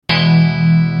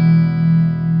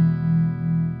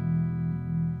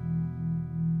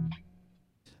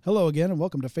Hello again, and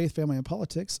welcome to Faith, Family, and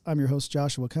Politics. I'm your host,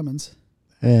 Joshua Cummins.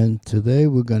 And today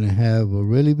we're going to have a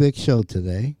really big show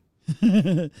today.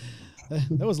 That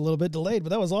was a little bit delayed, but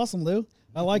that was awesome, Lou.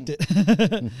 I liked it.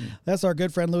 That's our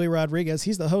good friend, Louis Rodriguez.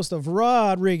 He's the host of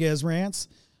Rodriguez Rants.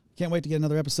 Can't wait to get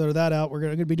another episode of that out. We're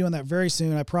going to be doing that very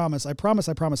soon. I promise. I promise.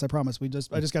 I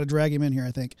just got to drag him in here,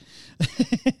 I think.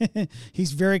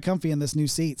 He's very comfy in this new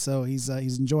seat, so he's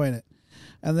enjoying it.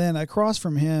 And then across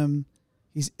from him,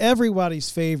 he's everybody's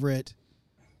favorite,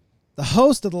 the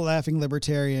host of The Laughing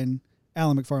Libertarian,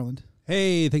 Alan McFarland.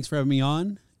 Hey, thanks for having me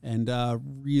on, and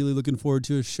really looking forward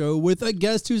to a show with a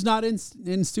guest who's not in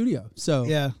studio. So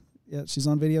yeah, she's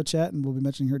on video chat, and we'll be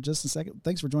mentioning her just in a second.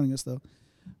 Thanks for joining us, though.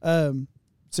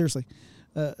 Seriously,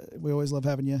 we always love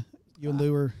having you. You and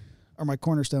Lou are my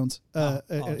cornerstones on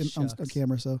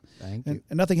camera. So Thank you.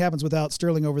 And nothing happens without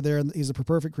Sterling over there, and he's the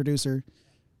perfect producer.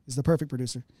 He's the perfect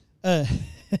producer.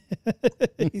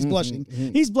 He's blushing.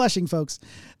 He's blushing, folks.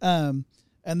 And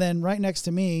then right next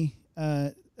to me,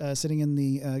 sitting in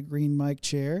the green mic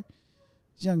chair,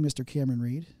 is young Mr. Cameron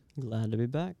Reed. Glad to be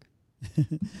back.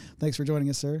 Thanks for joining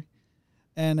us, sir.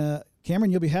 And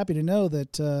Cameron, you'll be happy to know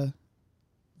that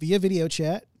via video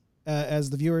chat,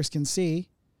 as the viewers can see,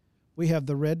 we have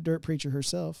the Red Dirt Preacher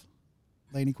herself,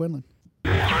 Lainey Quinlan.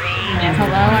 And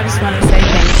hello, I just want to say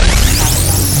thank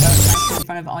you in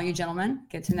front of all you gentlemen.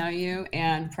 Get to know you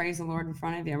and praise the Lord in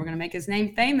front of you. We're going to make his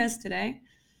name famous today.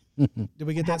 Did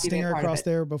we get that stinger across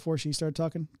there before she started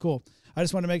talking? Cool. I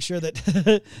just want to make sure that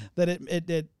that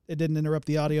it didn't interrupt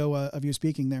the audio of you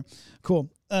speaking there.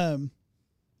 Cool.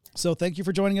 So thank you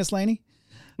for joining us, Lainey.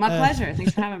 My pleasure.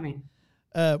 Thanks for having me.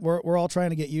 We're all trying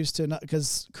to get used to,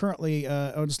 because currently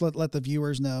I'll just let the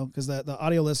viewers know, because the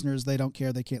audio listeners, they don't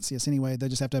care, they can't see us anyway, they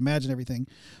just have to imagine everything.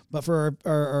 But for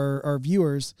our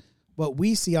viewers, what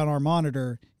we see on our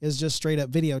monitor is just straight up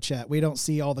video chat. We don't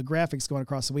see all the graphics going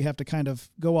across, so we have to kind of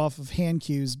go off of hand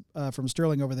cues from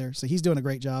Sterling over there. So he's doing a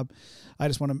great job. I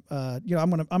just want to,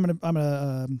 I'm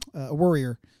a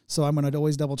worrier, so I'm gonna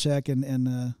always double check,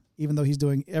 and even though he's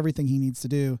doing everything he needs to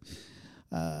do,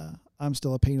 I'm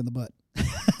still a pain in the butt.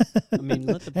 I mean,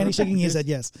 and he's shaking his head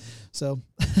yes. So,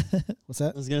 what's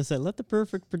that? I was gonna say, let the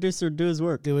perfect producer do his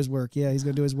work. Do his work. Yeah, he's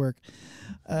gonna do his work.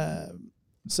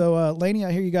 So, Lainey,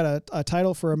 I hear you got a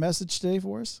title for a message today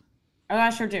for us. Oh,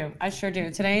 I sure do.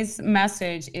 Today's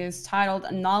message is titled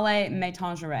 "Nale me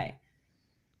tangere,"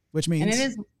 which means,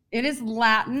 and it is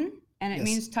Latin, and it Yes.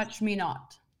 means "touch me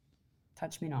not."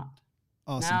 Touch me not.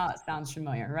 Awesome. Now it sounds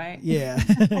familiar, right? Yeah.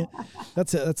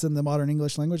 That's in the modern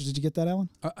English language. Did you get that, Alan?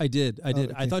 I did. Okay.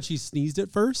 I thought she sneezed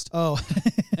at first, Oh.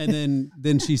 and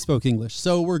then she spoke English.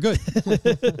 So we're good.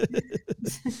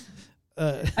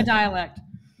 A dialect.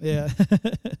 Yeah.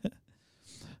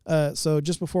 So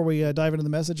just before we dive into the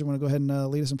message, I want to go ahead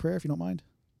and lead us in prayer, if you don't mind.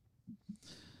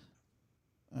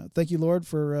 Thank you, Lord,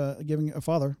 for giving a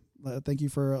Father. Thank you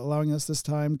for allowing us this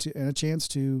time and a chance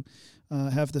to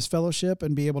have this fellowship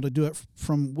and be able to do it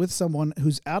with someone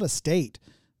who's out of state,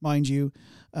 mind you,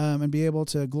 and be able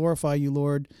to glorify you,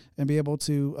 Lord, and be able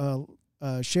to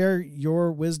share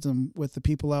your wisdom with the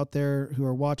people out there who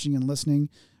are watching and listening,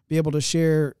 be able to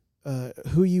share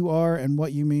who you are and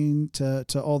what you mean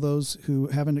to all those who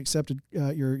haven't accepted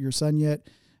your Son yet,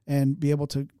 and be able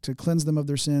to cleanse them of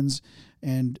their sins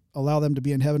and allow them to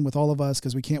be in heaven with all of us,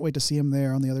 because we can't wait to see them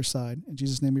there on the other side. In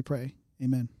Jesus' name we pray.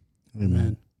 Amen.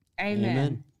 Amen.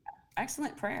 Amen.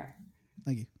 Excellent prayer.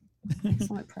 Thank you.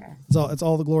 Excellent prayer. It's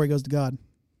all the glory goes to God.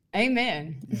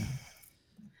 Amen. Yeah.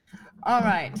 All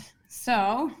right.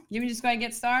 So you just go ahead and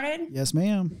get started? Yes,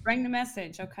 ma'am. Bring the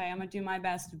message. Okay, I'm going to do my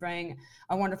best to bring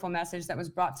a wonderful message that was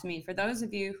brought to me. For those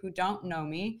of you who don't know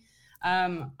me,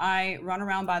 I run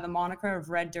around by the moniker of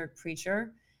Red Dirt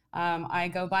Preacher. I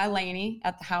go by Lainey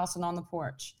at the house and on the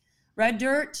porch. Red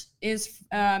Dirt is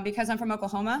because I'm from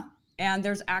Oklahoma, and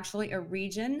there's actually a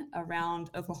region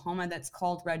around Oklahoma that's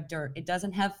called Red Dirt. It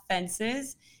doesn't have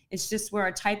fences. It's just where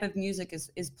a type of music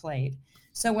is played.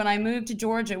 So when I moved to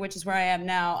Georgia, which is where I am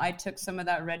now, I took some of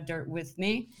that red dirt with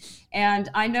me. And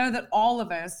I know that all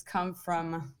of us come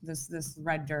from this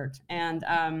red dirt. And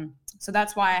so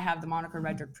that's why I have the moniker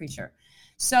Red Dirt Preacher.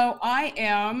 So I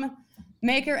am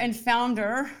maker and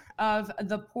founder of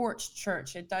the Porch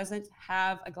Church. It doesn't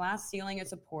have a glass ceiling,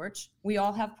 it's a porch. We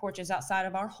all have porches outside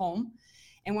of our home.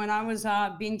 And when I was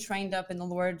being trained up in the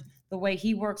Lord, the way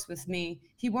he works with me,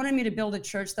 he wanted me to build a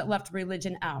church that left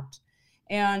religion out.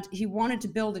 And he wanted to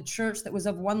build a church that was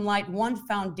of one light, one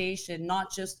foundation,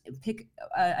 not just pick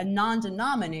a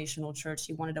non-denominational church.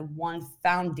 He wanted a one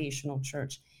foundational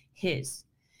church, his.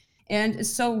 And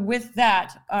so with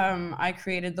that, I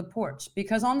created the porch,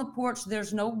 because on the porch,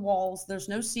 there's no walls, there's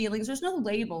no ceilings, there's no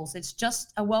labels. It's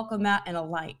just a welcome mat and a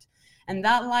light. And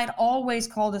that light always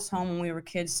called us home when we were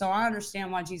kids. So I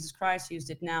understand why Jesus Christ used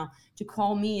it now to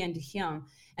call me into him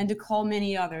and to call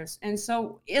many others. And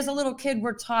so as a little kid,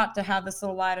 we're taught to have this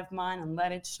little light of mine and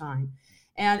let it shine.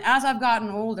 And as I've gotten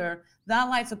older, that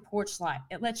light's a porch light.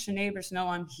 It lets your neighbors know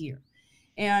I'm here.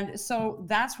 And so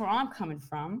that's where I'm coming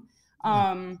from.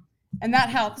 And that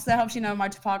helps you know my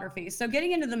topography. So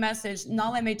getting into the message,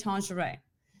 Nale Me Tangere.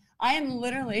 I am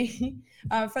literally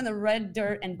from the red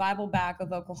dirt and Bible back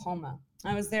of Oklahoma.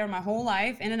 I was there my whole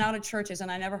life, in and out of churches,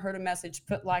 and I never heard a message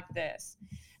put like this.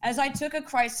 As I took a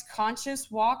Christ conscious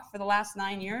walk for the last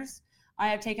 9 years, I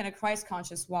have taken a Christ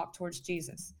conscious walk towards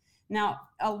Jesus. Now,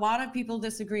 a lot of people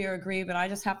disagree or agree, but I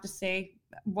just have to say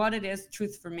what it is,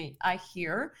 truth for me. I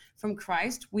hear from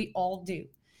Christ, we all do.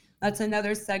 That's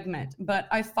another segment. But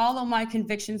I follow my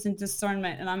convictions and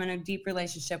discernment, and I'm in a deep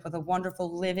relationship with a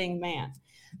wonderful living man.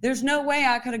 There's no way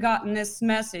I could have gotten this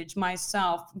message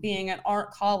myself, being an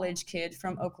art college kid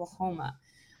from Oklahoma,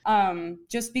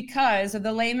 just because of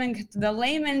the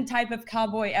layman type of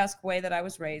cowboy-esque way that I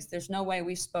was raised. There's no way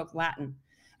we spoke Latin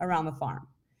around the farm.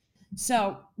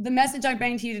 So the message I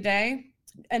bring to you today,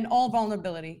 and all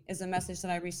vulnerability, is a message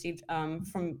that I received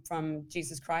from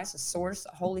Jesus Christ, a source,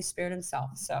 a Holy Spirit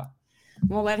himself. So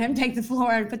we'll let him take the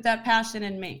floor and put that passion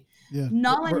in me. Yeah,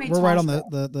 we're right on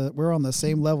the we're on the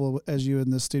same level as you in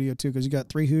this studio too, because you got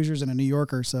 3 Hoosiers and a New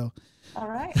Yorker. So all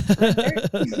right,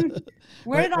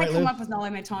 where did I come up with Nale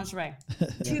Me Tangere?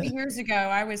 2 years ago,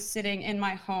 I was sitting in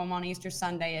my home on Easter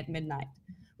Sunday at midnight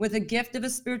with a gift of a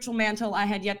spiritual mantle I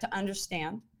had yet to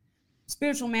understand.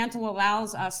 Spiritual mantle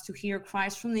allows us to hear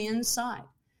Christ from the inside.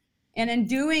 And in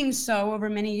doing so, over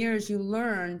many years, you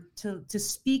learn to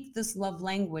speak this love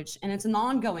language. And it's an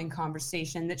ongoing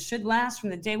conversation that should last from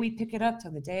the day we pick it up to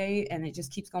the day, and it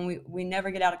just keeps going. We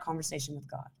never get out of conversation with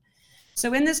God.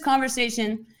 So in this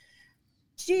conversation,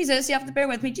 Jesus, you have to bear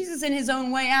with me, Jesus in his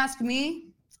own way asked me,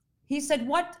 he said,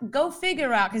 go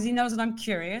figure out, because he knows that I'm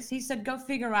curious. He said, go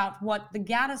figure out what the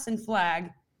Gadsden flag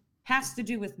has to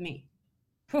do with me.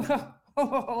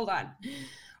 Hold on.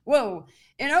 Whoa.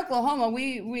 In Oklahoma,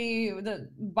 the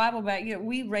Bible Belt,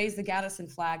 we raise the Gadsden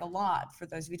flag a lot. For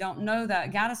those of you who don't know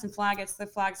that, Gadsden flag, it's the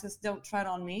flag that says, don't tread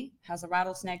on me, has a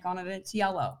rattlesnake on it, and it's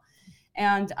yellow.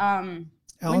 And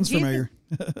Alan's familiar.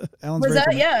 Alan's was very that?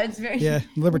 familiar. Yeah, it's very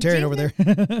libertarian over there.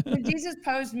 When Jesus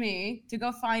posed me to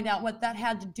go find out what that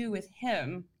had to do with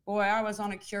him, boy, I was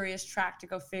on a curious track to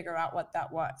go figure out what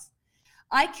that was.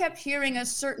 I kept hearing a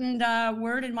certain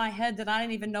word in my head that I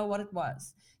didn't even know what it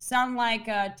was. Sound like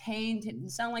taint,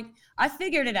 sound like, I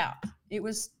figured it out. It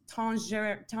was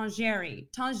tangere.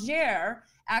 Tangere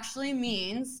actually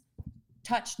means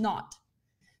touch not.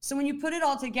 So when you put it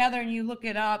all together and you look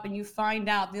it up and you find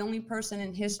out the only person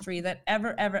in history that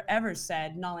ever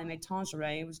said Nale Me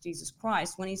Tangere was Jesus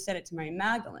Christ when he said it to Mary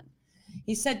Magdalene.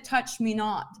 He said, touch me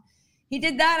not. He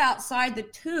did that outside the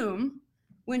tomb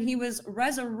when he was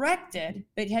resurrected,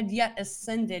 but had yet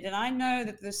ascended. And I know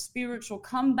that the spiritual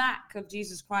comeback of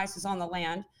Jesus Christ is on the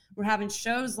land. We're having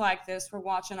shows like this. We're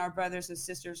watching our brothers and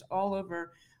sisters all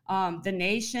over the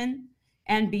nation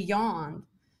and beyond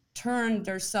turn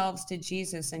themselves to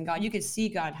Jesus and God. You could see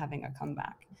God having a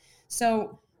comeback.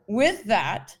 So with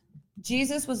that,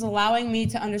 Jesus was allowing me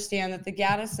to understand that the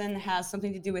Gadsden has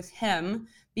something to do with him,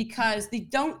 because the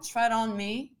don't tread on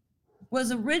me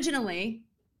was originally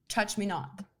touch me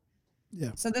not.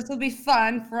 Yeah. So this will be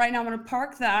fun. For right now, I'm going to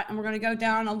park that, and we're going to go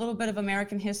down a little bit of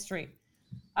American history.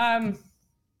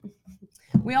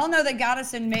 We all know that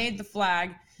Gadsden made the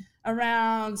flag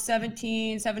around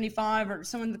 1775, or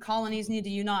some of the colonies need to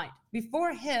unite.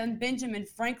 Before him, Benjamin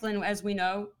Franklin, as we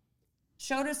know,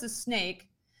 showed us a snake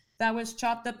that was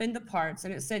chopped up into parts,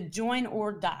 and it said, join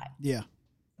or die. Yeah.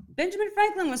 Benjamin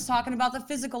Franklin was talking about the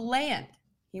physical land.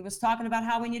 He was talking about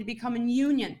how we need to become in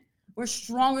union. We're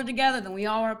stronger together than we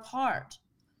are apart.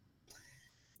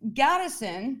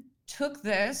 Gadsden took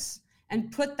this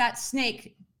and put that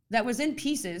snake that was in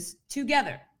pieces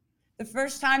together. The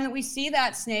first time that we see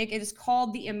that snake, it is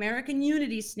called the American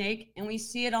Unity Snake, and we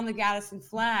see it on the Gadsden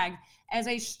flag as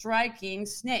a striking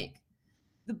snake.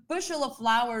 The bushel of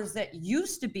flowers that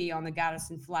used to be on the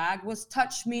Gadsden flag was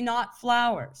touch me not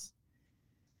flowers.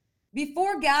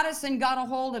 Before Gadsden got a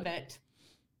hold of it,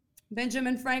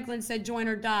 Benjamin Franklin said, join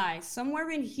or die.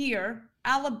 Somewhere in here,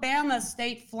 Alabama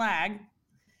state flag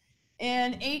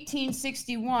in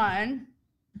 1861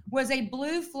 was a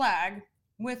blue flag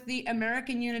with the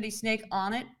American Unity Snake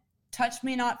on it, touch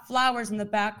me not flowers in the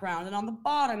background. And on the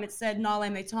bottom, it said,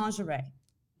 Nale Me Tangere.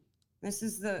 This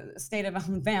is the state of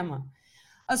Alabama.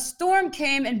 A storm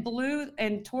came and blew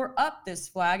and tore up this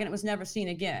flag, and it was never seen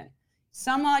again.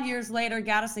 Some odd years later,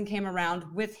 Gaddison came around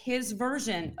with his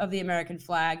version of the American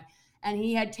flag, and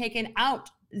he had taken out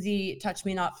the Touch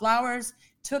Me Not flowers,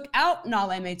 took out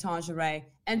Nale Me Tangere,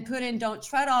 and put in Don't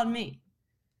Tread on Me.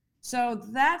 So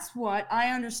that's what I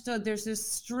understood. There's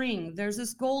this string, there's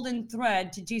this golden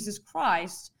thread to Jesus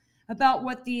Christ about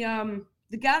what the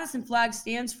Gaddison flag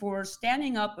stands for,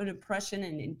 standing up in oppression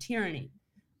and in tyranny.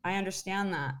 I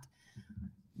understand that.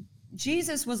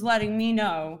 Jesus was letting me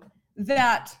know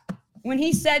that when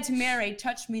he said to Mary,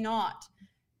 touch me not,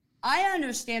 I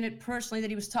understand it personally that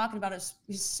he was talking about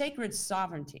his sacred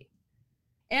sovereignty.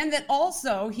 And that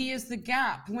also he is the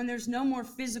gap. When there's no more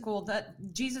physical, that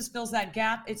Jesus fills that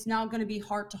gap, it's now going to be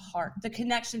heart to heart. The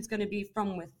connection's going to be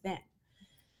from within.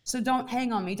 So don't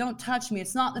hang on me, don't touch me.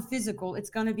 It's not the physical,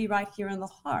 it's going to be right here in the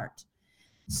heart.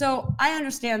 So I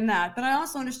understand that, but I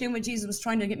also understand what Jesus was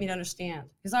trying to get me to understand.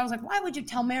 Because I was like, why would you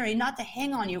tell Mary not to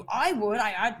hang on you? I would,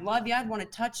 I'd love you, I'd want to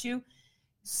touch you.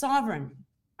 Sovereign.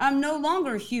 I'm no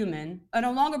longer human. I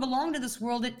no longer belong to this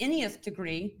world at any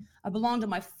degree. I belong to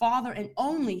my Father and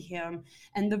only him.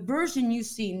 And the version you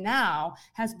see now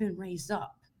has been raised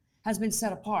up, has been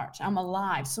set apart. I'm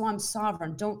alive, so I'm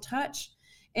sovereign. Don't touch.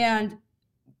 And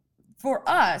for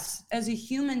us as a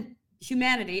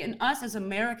humanity and us as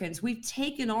Americans, we've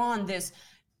taken on this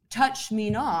touch me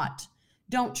not,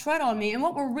 don't tread on me. And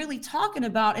what we're really talking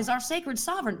about is our sacred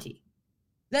sovereignty.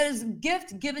 That is a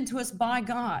gift given to us by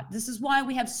God. This is why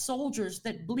we have soldiers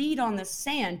that bleed on the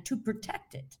sand to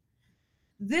protect it.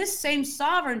 This same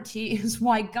sovereignty is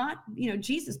why God,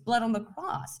 Jesus bled on the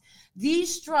cross.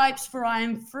 These stripes for I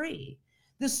am free.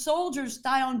 The soldiers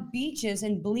die on beaches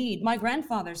and bleed. My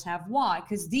grandfathers have. Why?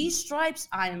 Because these stripes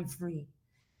I am free.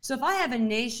 So if I have a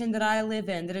nation that I live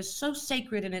in that is so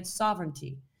sacred in its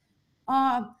sovereignty,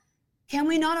 can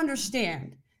we not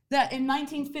understand that in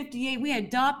 1958 we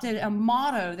adopted a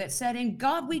motto that said, in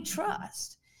God we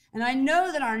trust? And I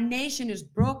know that our nation is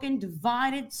broken,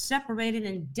 divided, separated,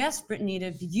 and desperate need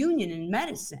of union and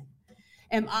medicine.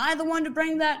 Am I the one to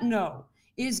bring that? No.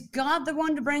 Is God the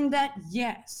one to bring that?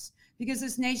 Yes, because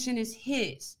this nation is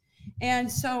his.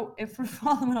 And so if we're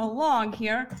following along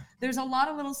here, there's a lot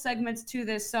of little segments to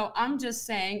this. So I'm just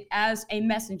saying, as a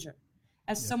messenger,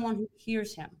 as someone who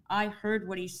hears him, I heard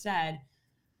what he said.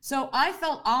 So I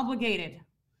felt obligated.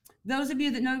 Those of you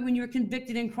that know when you're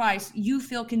convicted in Christ, you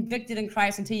feel convicted in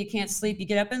Christ until you can't sleep. You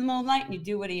get up in the middle of the night and you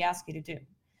do what he asked you to do.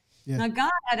 Yeah. Now,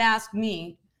 God had asked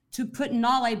me to put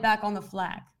Nale back on the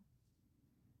flag.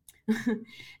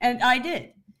 And I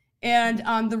did.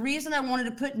 And the reason I wanted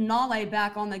to put Nale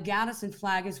back on the Gaddison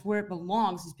flag is where it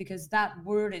belongs, is because that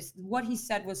word is what he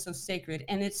said was so sacred.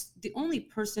 And it's the only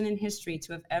person in history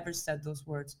to have ever said those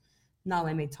words,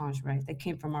 Nale Me Tangere, that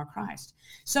came from our Christ.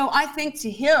 So I think to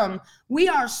him, we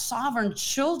are sovereign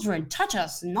children. Touch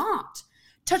us not.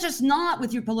 Touch us not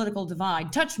with your political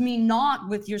divide. Touch me not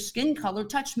with your skin color.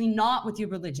 Touch me not with your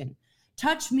religion.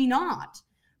 Touch me not.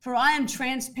 For I am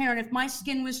transparent. If my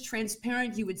skin was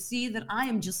transparent, you would see that I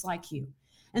am just like you.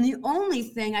 And the only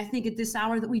thing I think at this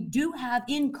hour that we do have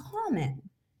in common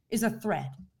is a thread,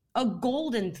 a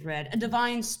golden thread, a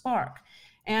divine spark.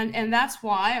 And that's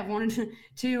why I wanted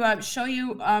to show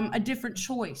you a different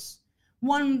choice,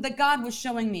 one that God was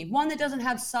showing me, one that doesn't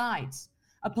have sides.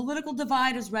 A political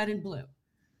divide is red and blue.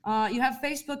 You have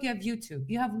Facebook, you have YouTube,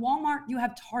 you have Walmart, you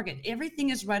have Target.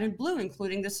 Everything is red and blue,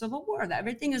 including the Civil War.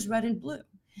 Everything is red and blue.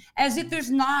 As if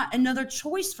there's not another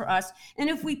choice for us. And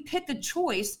if we pick a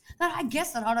choice, I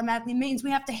guess that automatically means we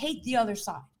have to hate the other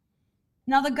side.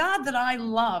 Now, the God that I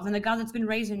love and the God that's been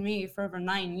raising me for over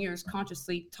 9 years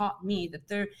consciously taught me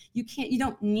that you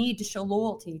don't need to show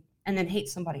loyalty and then hate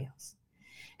somebody else.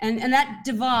 And that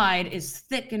divide is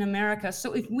thick in America.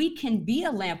 So if we can be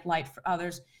a lamplight for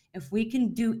others, if we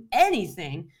can do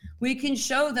anything, we can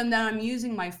show them that I'm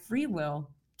using my free will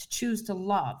to choose to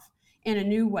love in a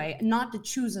new way, not to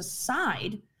choose a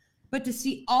side, but to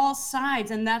see all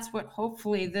sides. And that's what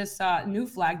hopefully this new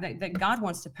flag that God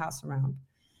wants to pass around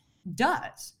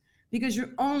does, because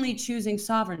you're only choosing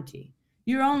sovereignty.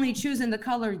 You're only choosing the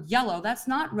color yellow. That's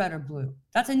not red or blue.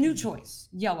 That's a new choice.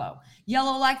 Yellow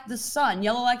like the sun,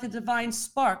 yellow like the divine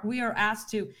spark. We are asked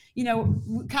to,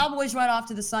 cowboys ride off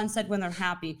to the sunset when they're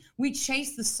happy. We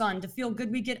chase the sun to feel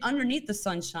good. We get underneath the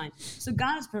sunshine. So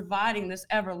God is providing this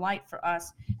ever light for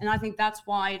us. And I think that's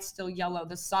why it's still yellow.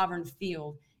 The sovereign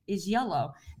field is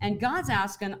yellow. And God's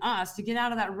asking us to get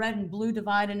out of that red and blue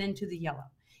divide and into the yellow,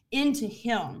 into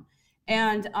him.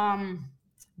 And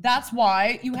that's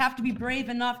why you have to be brave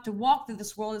enough to walk through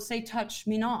this world and say, touch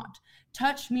me not.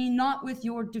 Touch me not with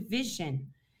your division.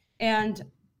 And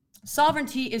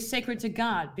sovereignty is sacred to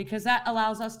God because that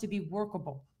allows us to be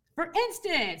workable. For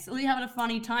instance, are you having a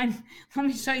funny time? Let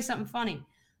me show you something funny.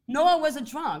 Noah wasn't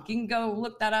drunk. You can go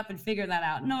look that up and figure that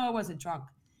out. Noah wasn't drunk.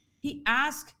 He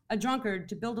asked a drunkard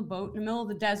to build a boat in the middle of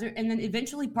the desert and then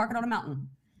eventually park it on a mountain.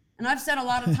 And I've said a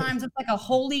lot of times it's like a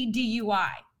holy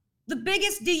DUI. The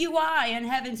biggest DUI in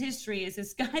heaven's history is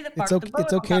this guy that parked the boat.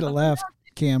 It's okay to laugh,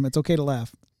 Cam. It's okay to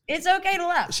laugh. It's okay to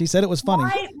laugh. She said it was funny.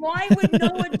 Why would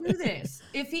Noah do this?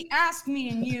 If he asked me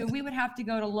and you, we would have to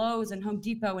go to Lowe's and Home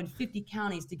Depot in 50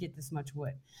 counties to get this much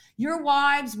wood. Your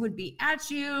wives would be at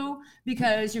you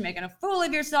because you're making a fool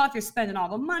of yourself. You're spending all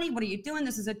the money. What are you doing?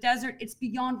 This is a desert. It's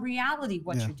beyond reality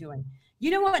what you're doing.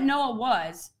 You know what Noah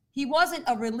was? He wasn't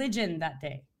a religion that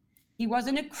day. He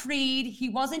wasn't a creed. He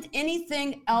wasn't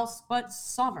anything else but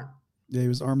sovereign. Yeah, he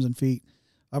was arms and feet.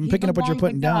 I'm picking up what you're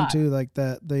putting down too, like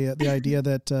that the idea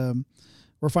that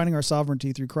we're finding our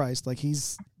sovereignty through Christ. Like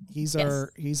he's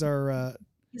our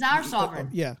sovereign.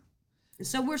 Yeah.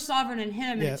 So we're sovereign in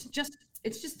Him. Yeah.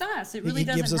 It's just us. It really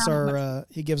he gives us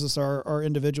he gives us our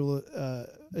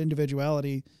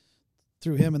individuality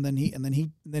through Him, and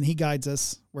then he guides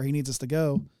us where He needs us to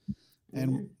go,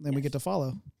 and then we get to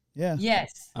follow. Yeah.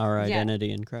 Yes. Our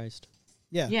identity in Christ.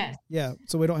 Yeah. Yes. Yeah.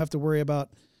 So we don't have to worry about,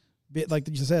 like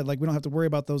you said, like we don't have to worry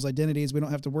about those identities. We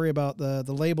don't have to worry about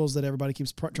the labels that everybody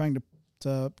keeps trying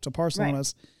to parcel on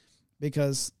us,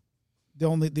 because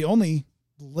the only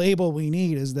label we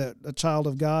need is that a child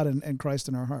of God and Christ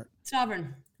in our heart.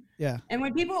 Sovereign. Yeah. And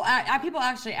when people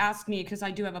actually ask me, because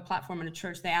I do have a platform in a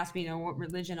church, they ask me, what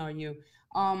religion are you?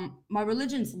 My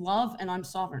religion's love, and I'm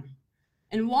sovereign.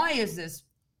 And why is this?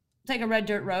 Take a Red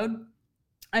Dirt Road.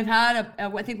 I've had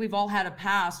I think we've all had a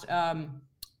past,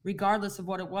 regardless of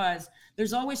what it was.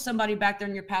 There's always somebody back there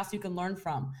in your past you can learn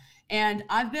from. And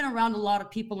I've been around a lot of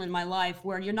people in my life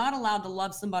where you're not allowed to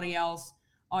love somebody else,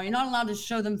 or you're not allowed to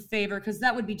show them favor, because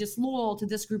that would be disloyal to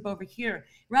this group over here.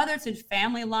 Rather, it's in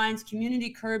family lines,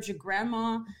 community curbs, your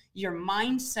grandma, your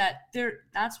mindset.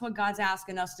 That's what God's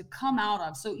asking us to come out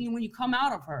of. So when you come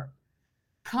out of her,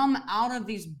 come out of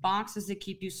these boxes that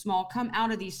keep you small, come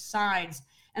out of these sides.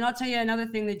 And I'll tell you another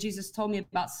thing that Jesus told me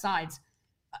about sides.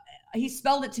 He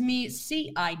spelled it to me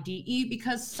CIDE,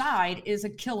 because side is a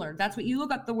killer. That's what you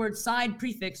look up the word side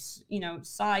prefix,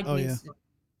 side means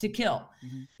to kill.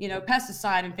 Mm-hmm.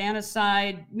 Pesticide,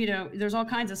 infanticide, there's all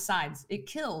kinds of sides. It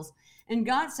kills. And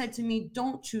God said to me,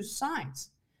 don't choose sides.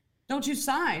 Don't choose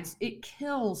sides. It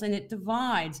kills and it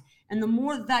divides. And the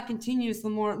more that continues, the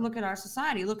more, look at our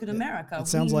society, look at America. It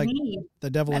sounds like the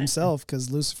devil himself,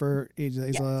 because Lucifer, he's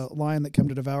a lion that come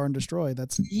to devour and destroy.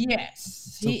 That's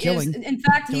so he killing. Is. In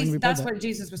fact, that's what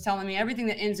Jesus was telling me. Everything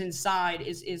that ends inside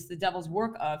is the devil's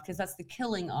work of, because that's the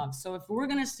killing of. So if we're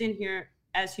going to sit here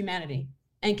as humanity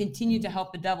and continue to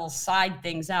help the devil side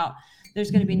things out,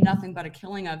 there's going to be nothing but a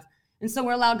killing of. And so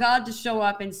we allow God to show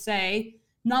up and say,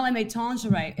 Nale me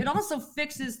tangere. It also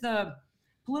fixes the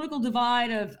political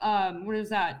divide of what is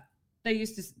that? They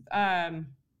used to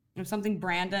something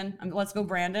Brandon. Let's go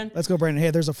Brandon. Let's go Brandon.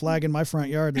 Hey, there's a flag in my front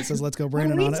yard that says "Let's go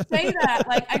Brandon" on it. When we say that,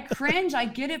 like I cringe. I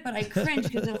get it, but I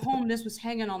cringe because at home this was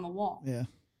hanging on the wall. Yeah.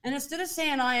 And instead of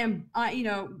saying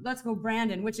let's go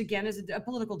Brandon, which again is a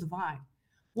political divide.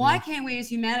 Why can't we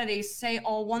as humanity say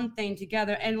all one thing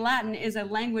together? And Latin is a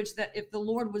language that if the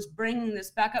Lord was bringing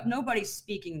this back up, nobody's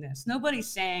speaking this. Nobody's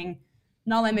saying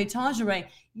 "Nale me tangere."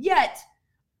 Yet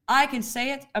I can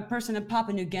say it. A person in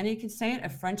Papua New Guinea can say it. A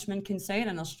Frenchman can say it.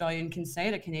 An Australian can say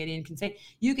it. A Canadian can say it.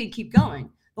 You can keep going.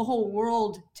 The whole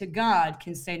world to God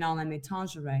can say "Nale me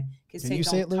tangere." Can you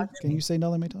say it, Lou? Can you say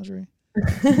 "Nale me tangere"?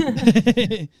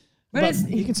 But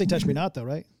you can say "Touch me not," though,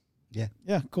 right? Yeah.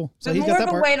 Yeah, cool. So he's more got that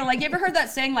of a way to, like, you ever heard that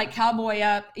saying, like, cowboy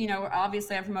up?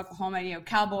 Obviously I'm from Oklahoma,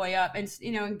 cowboy up. And,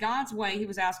 in God's way, he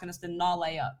was asking us to nale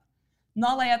up.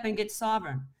 Nale up and get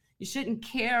sovereign. You shouldn't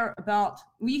care about,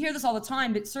 we hear this all the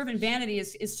time, but serving vanity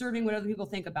is serving what other people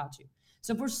think about you.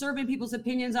 So if we're serving people's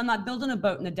opinions, I'm not building a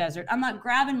boat in the desert. I'm not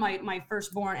grabbing my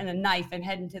firstborn and a knife and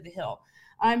heading to the hill.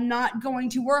 I'm not going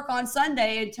to work on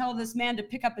Sunday and tell this man to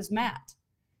pick up his mat.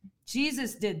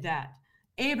 Jesus did that.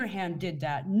 Abraham did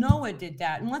that. Noah did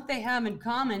that. And what they have in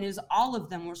common is all of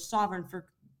them were sovereign for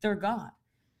their God.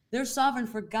 They're sovereign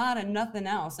for God and nothing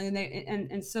else.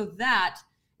 And so that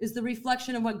is the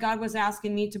reflection of what God was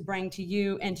asking me to bring to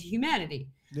you and to humanity.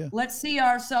 Yeah. Let's see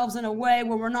ourselves in a way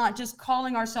where we're not just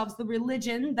calling ourselves the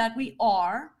religion that we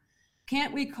are.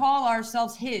 Can't we call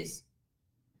ourselves his?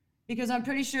 Because I'm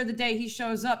pretty sure the day he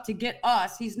shows up to get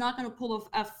us, he's not going to pull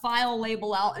a file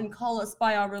label out and call us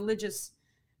by our religious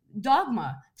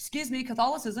dogma. Excuse me,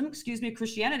 Catholicism. Excuse me,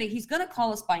 Christianity. He's going to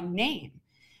call us by name.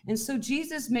 And so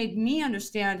Jesus made me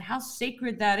understand how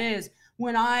sacred that is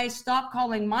when I stop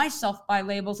calling myself by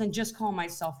labels and just call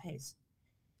myself his.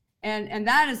 And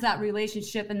that is that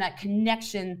relationship and that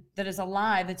connection that is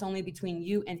alive. It's only between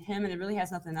you and him, and it really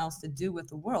has nothing else to do with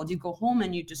the world. You go home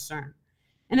and you discern.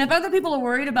 And if other people are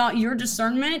worried about your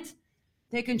discernment,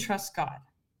 they can trust God.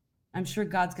 I'm sure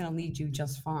God's going to lead you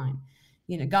just fine.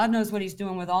 You know, God knows what he's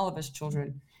doing with all of his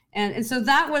children. And so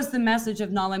that was the message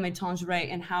of Nale Me Tangere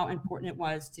and how important it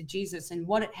was to Jesus and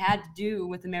what it had to do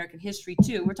with American history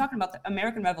too. We're talking about the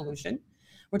American Revolution.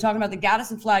 We're talking about the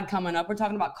Gadsden flag coming up. We're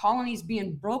talking about colonies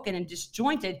being broken and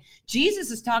disjointed.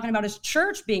 Jesus is talking about his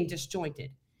church being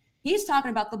disjointed. He's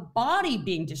talking about the body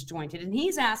being disjointed, and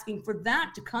he's asking for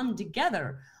that to come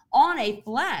together on a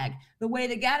flag, the way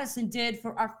that Gadsden did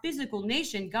for our physical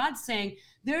nation. God's saying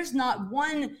there's not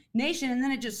one nation, and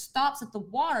then it just stops at the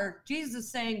water. Jesus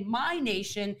is saying my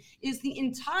nation is the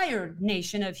entire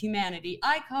nation of humanity.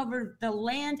 I cover the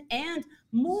land and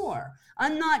more.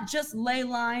 I'm not just ley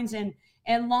lines and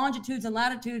longitudes and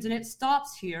latitudes, and it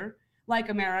stops here like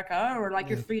America or like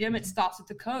your freedom, it stops at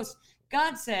the coast.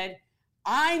 God said,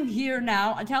 I'm here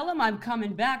now. I tell him I'm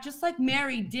coming back, just like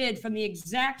Mary did from the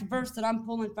exact verse that I'm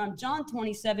pulling from, John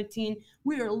 20:17.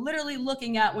 We are literally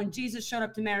looking at when Jesus showed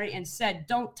up to Mary and said,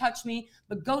 don't touch me,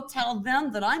 but go tell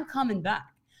them that I'm coming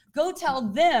back. Go tell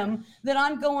them that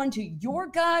I'm going to your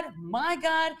God, my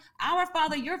God, our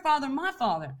Father, your Father, my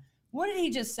Father. What did he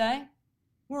just say?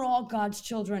 We're all God's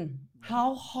children.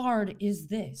 How hard is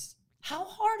this? How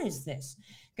hard is this?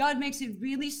 God makes it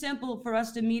really simple for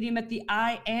us to meet him at the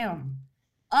I am.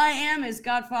 I am is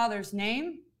God Father's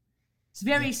name. It's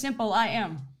very simple, I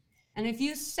am. And if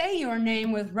you say your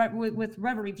name with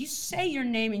reverence, if you say your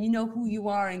name and you know who you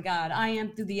are in God, I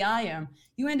am through the I am,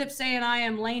 you end up saying I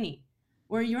am Lainey,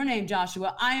 or your name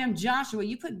Joshua, I am Joshua.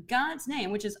 You put God's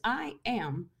name, which is I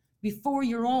am, before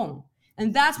your own.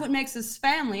 And that's what makes us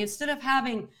family. Instead of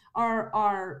having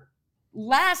our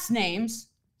last names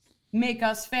make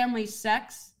us family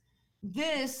sex,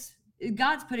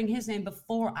 God's putting his name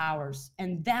before ours,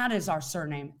 and that is our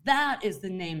surname. That is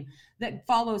the name that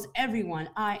follows everyone,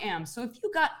 I am. So if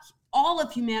you got all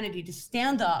of humanity to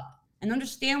stand up and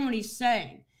understand what he's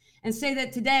saying and say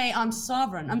that today I'm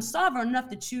sovereign enough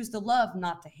to choose to love,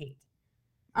 not to hate.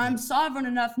 I'm sovereign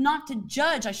enough not to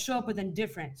judge. I show up with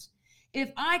indifference.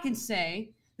 If I can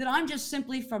say that I'm just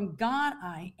simply from God,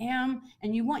 I am,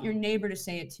 and you want your neighbor to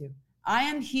say it too. I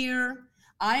am here,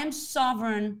 I am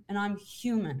sovereign, and I'm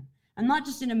human. I'm not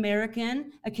just an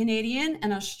American, a Canadian,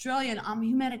 an Australian, I'm a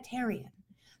humanitarian.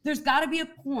 There's got to be a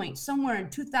point somewhere in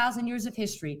 2,000 years of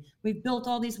history, we've built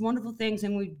all these wonderful things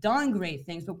and we've done great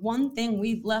things, but one thing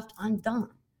we've left undone,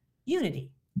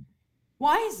 unity.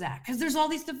 Why is that? Because there's all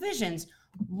these divisions.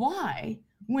 Why,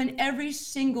 when every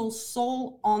single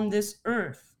soul on this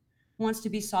earth wants to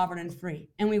be sovereign and free,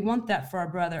 and we want that for our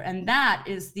brother, and that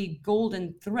is the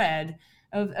golden thread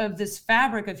of this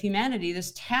fabric of humanity,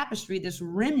 this tapestry, this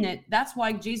remnant. That's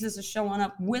why Jesus is showing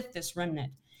up with this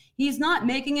remnant. He's not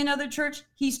making another church.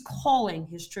 He's calling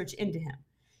his church into him.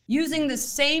 Using the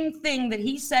same thing that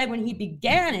he said when he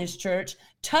began his church,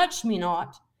 touch me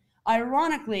not.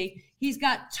 Ironically, he's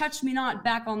got touch me not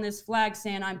back on this flag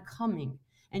saying, I'm coming.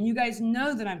 And you guys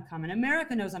know that I'm coming.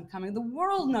 America knows I'm coming. The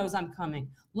world knows I'm coming.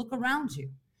 Look around you.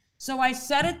 So I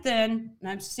said it then, and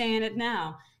I'm saying it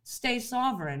now. Stay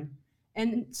sovereign.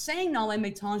 And saying Nale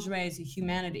Me Tangere as a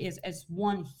humanity, is as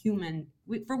one human,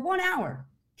 for 1 hour.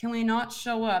 Can we not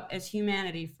show up as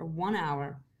humanity for 1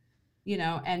 hour,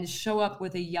 and show up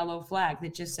with a yellow flag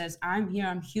that just says, I'm here,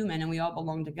 I'm human, and we all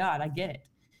belong to God. I get it.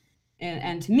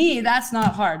 And to me, that's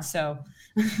not hard. So,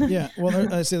 yeah.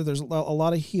 Well, I say that there's a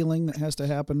lot of healing that has to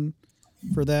happen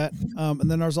for that. And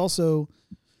then there's also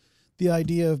the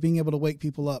idea of being able to wake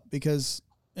people up, because,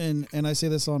 and I say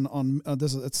this on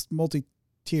this, it's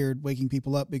multi-tiered, waking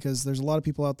people up, because there's a lot of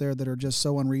people out there that are just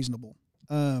so unreasonable.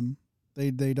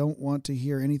 They don't want to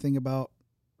hear anything about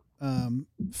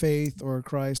faith or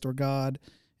Christ or God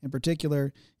in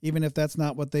particular, even if that's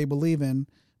not what they believe in.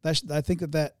 I think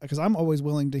that because I'm always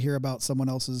willing to hear about someone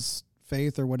else's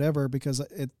faith or whatever, because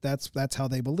that's how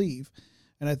they believe.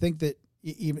 And I think that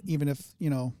even if,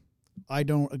 I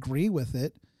don't agree with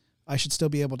it, I should still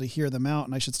be able to hear them out,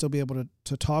 and I should still be able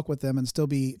to talk with them and still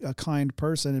be a kind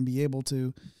person and be able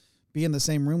to be in the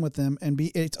same room with them and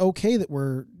it's okay that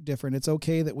we're different. It's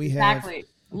okay that we exactly.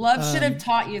 Love should have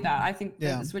taught you that. I think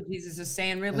that's what Jesus is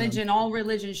saying. Religion, all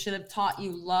religions should have taught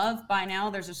you love by now.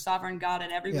 There's a sovereign God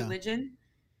in every religion.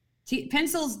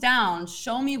 Pencils down.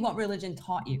 Show me what religion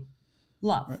taught you.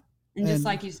 Love. Right. And just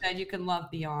like you said, you can love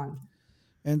beyond.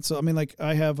 And so, I mean, like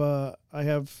I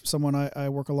have someone I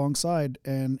work alongside,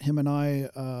 and him and I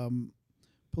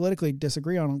politically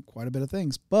disagree on quite a bit of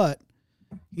things, but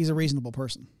he's a reasonable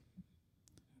person.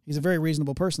 He's a very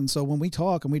reasonable person. So when we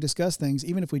talk and we discuss things,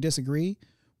 even if we disagree,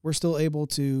 we're still able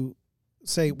to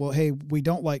say, well, hey, we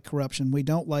don't like corruption. We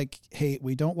don't like hate.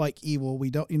 We don't like evil. We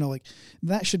don't, like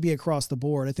that should be across the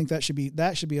board. I think that should be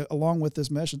along with this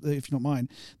message, if you don't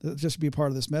mind, that just be a part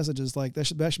of this message is like, that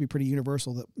should be pretty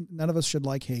universal, that none of us should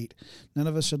like hate. None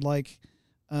of us should like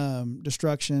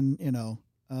destruction,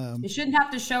 You shouldn't have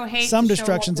to show hate. Some to show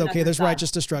destruction's what's on okay. the There's other side.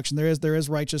 righteous destruction. There is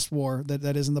righteous war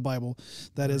that is in the Bible.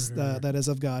 That is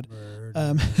of God.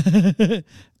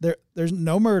 There's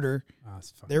no murder. Oh,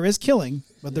 it's fine. There is killing,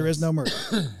 but there is no murder.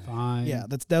 Fine. Yeah,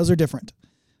 those are different.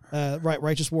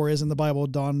 Righteous war is in the Bible.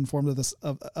 Don informed us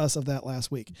of that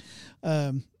last week.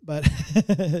 But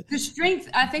The strength,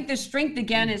 I think the strength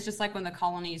again is just like when the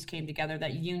colonies came together,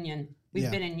 that union. We've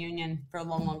been in union for a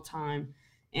long, long time.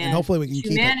 And hopefully we can keep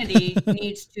it. Humanity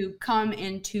needs to come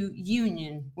into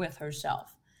union with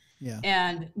herself. Yeah.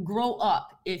 And grow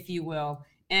up, if you will.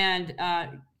 And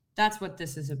that's what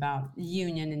this is about,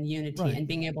 union and unity, Right. and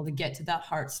being able to get to that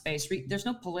heart space. There's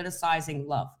no politicizing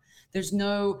love. There's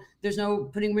no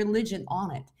putting religion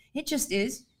on it. It just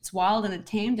is. It's wild and it's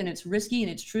tamed and it's risky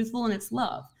and it's truthful and it's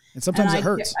love. And sometimes it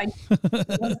hurts.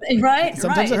 Right?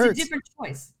 Sometimes it It's hurts. a different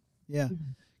choice. Yeah.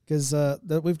 Because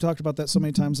we've talked about that so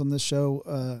many times on this show,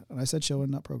 and I said show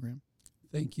and not program.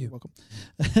 Thank you. Welcome.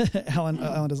 Alan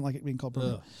doesn't like it being called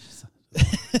program.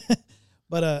 Ugh.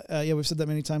 But yeah, we've said that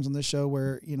many times on this show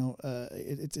where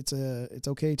it's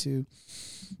okay to.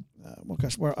 Well,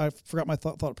 gosh, where I forgot my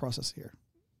thought process here.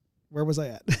 Where was I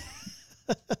at?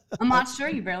 I'm not sure.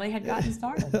 You barely had gotten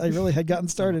started. I really had gotten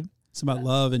started. It's about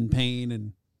love and pain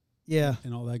and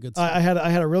all that good stuff. I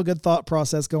had a real good thought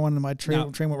process going, and my train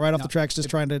went right off no, the tracks, just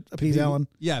trying to appease Alan.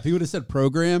 Yeah, if he would have said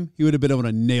program, he would have been able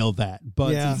to nail that.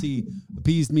 But Yeah. since he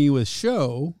appeased me with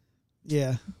show,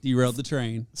 Yeah. derailed the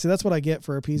train. See, that's what I get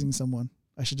for appeasing someone.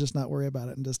 I should just not worry about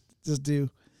it and just do.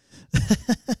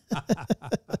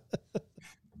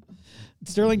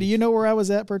 Sterling, do you know where I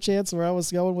was at, perchance, where I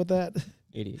was going with that?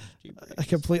 ADHD. I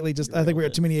completely I think we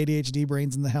got too many ADHD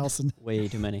brains in the house. And Way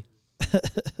too many.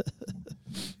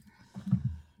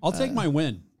 I'll take my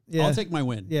win. yeah. I'll take my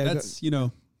win. Yeah, That's,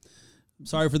 I'm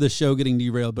sorry for the show getting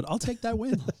derailed, but I'll take that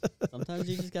win. Sometimes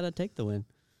you just gotta take the win.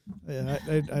 Yeah,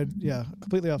 I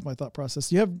completely off my thought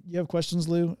process. You have questions,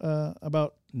 Lou,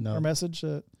 about No. our message?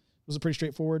 Was it pretty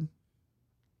straightforward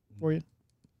for you?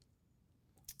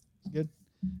 Good.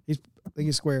 I think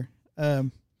he's square.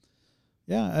 Did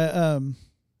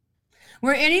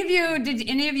any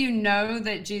of you know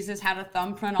that Jesus had a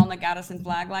thumbprint on the Gadsden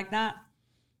flag like that?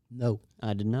 No.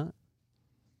 I did not.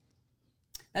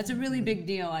 That's a really big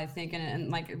deal, I think. And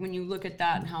like when you look at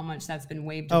that and how much that's been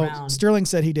waved Oh, around. Sterling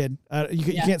said he did.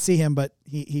 You can't see him, but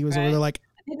he was over Right. there like,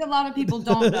 I think a lot of people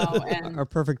don't know. And Our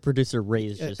perfect producer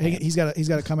raised his hey, hand. he's got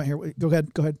a comment here. Go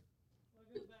ahead.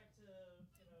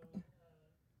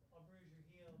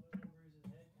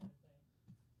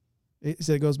 He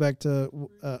said it goes back to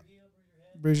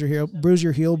bruise your heel,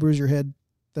 bruise your head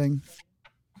thing.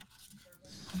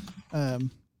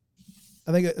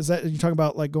 I think is that you're talking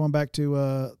about like going back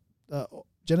to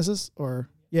Genesis or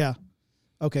yeah,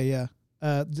 okay, yeah,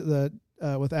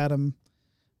 with Adam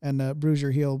and bruise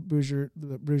your heel, bruise your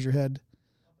head,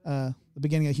 the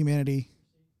beginning of humanity,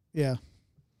 yeah.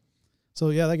 So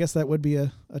yeah, I guess that would be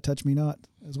a touch me not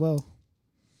as well.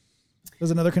 There's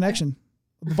another connection.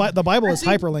 The Bible is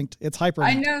hyperlinked. It's hyperlinked.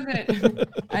 I know that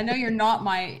I know you're not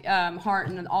my heart,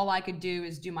 and all I could do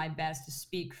is do my best to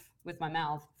speak with my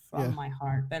mouth from my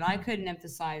heart. But I couldn't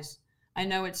emphasize. I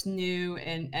know it's new,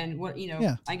 and what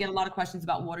I get a lot of questions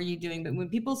about what are you doing. But when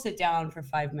people sit down for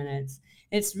 5 minutes,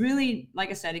 it's really,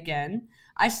 like I said again,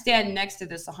 I stand next to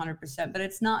this 100%. But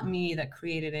it's not me that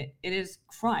created it. It is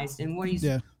Christ, and what he's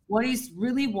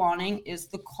really wanting is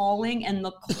the calling and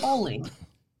the calling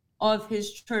of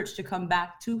his church to come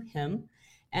back to him,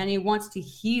 and he wants to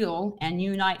heal and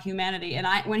unite humanity. And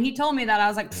when he told me that, I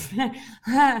was like,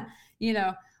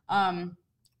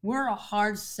 we're a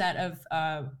hard set of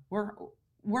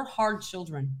we're hard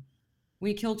children.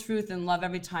 We kill truth and love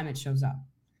every time it shows up.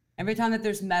 Every time that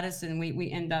there's medicine, we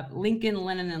end up Lincoln,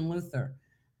 Lenin, and Luther.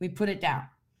 We put it down.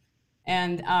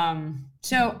 And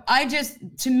so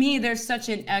to me, there's such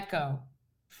an echo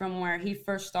from where he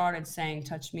first started saying,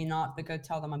 touch me not, but go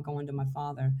tell them I'm going to my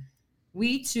Father.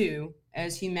 We too,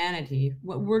 as humanity,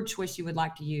 what word choice you would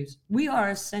like to use, we are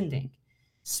ascending.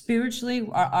 Spiritually,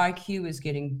 our IQ is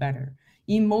getting better.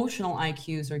 Emotional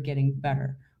IQs are getting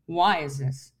better. Why is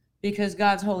this? Because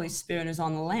God's Holy Spirit is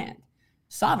on the land.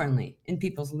 sovereignly in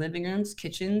people's living rooms,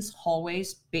 kitchens,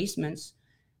 hallways, basements,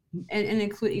 and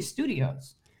including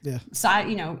studios. Yeah. Side,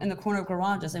 in the corner of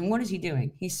garages. And what is he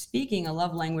doing? He's speaking a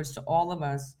love language to all of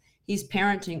us. He's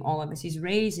parenting all of us. He's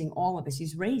raising all of us.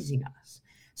 He's raising us.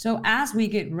 So as we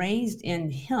get raised in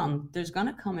him, there's going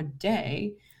to come a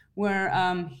day where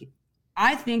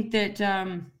I think that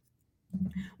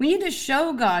we need to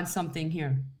show God something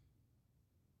here.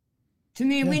 To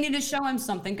me, we need to show him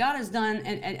something. God has done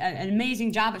an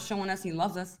amazing job at showing us he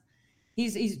loves us.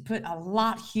 He's put a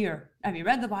lot here. Have you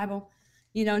read the Bible?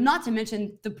 Not to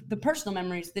mention the personal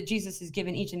memories that Jesus has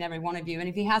given each and every one of you. And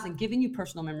if he hasn't given you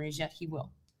personal memories yet, he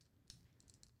will.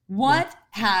 What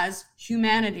has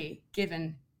humanity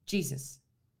given Jesus?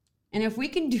 And if we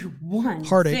can do one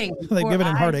thing. They've given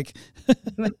him heartache.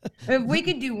 If we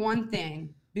could do one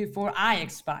thing before I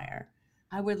expire,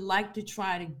 I would like to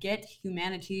try to get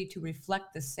humanity to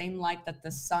reflect the same light that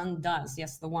the sun does.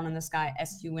 Yes, the one in the sky,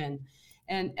 S-U-N.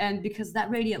 And because that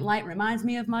radiant light reminds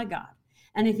me of my God.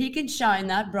 And if he can shine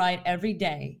that bright every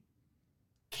day,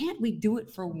 can't we do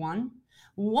it for one?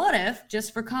 What if,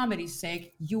 just for comedy's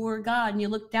sake, you're God and you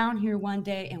look down here one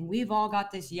day and we've all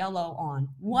got this yellow on?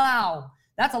 Wow,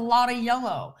 that's a lot of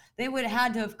yellow. They would have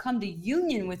had to have come to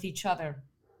union with each other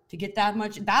to get that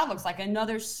much. That looks like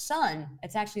another sun.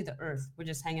 It's actually the earth. We're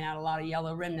just hanging out a lot of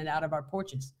yellow remnant out of our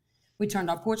porches. We turned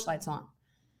our porch lights on.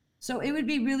 So it would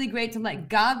be really great to let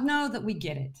God know that we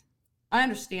get it. I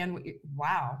understand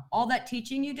wow, all that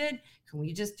teaching you did, can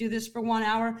we just do this for 1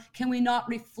 hour? Can we not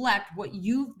reflect what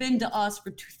you've been to us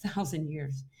for 2,000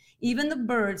 years? Even the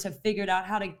birds have figured out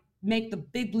how to make the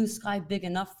big blue sky big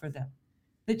enough for them.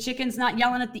 The chicken's not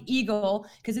yelling at the eagle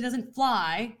because it doesn't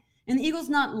fly, and the eagle's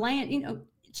not laying,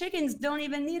 chickens don't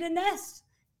even need a nest.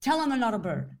 Tell them they're not a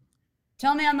bird.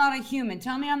 Tell me I'm not a human.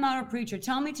 Tell me I'm not a preacher.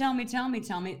 Tell me.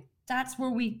 That's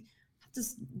where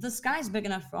the sky's big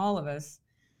enough for all of us.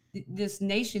 This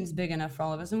nation's big enough for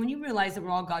all of us. And when you realize that we're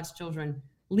all God's children,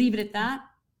 leave it at that.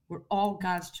 We're all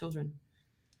God's children.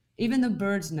 Even the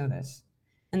birds know this.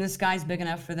 And the sky's big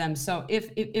enough for them. So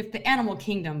if the animal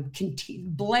kingdom can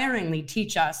blaringly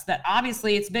teach us that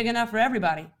obviously it's big enough for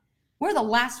everybody, we're the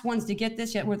last ones to get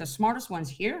this, yet we're the smartest ones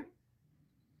here.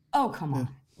 Oh, come on. Yeah.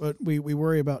 But we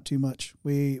worry about too much.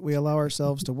 We allow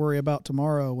ourselves to worry about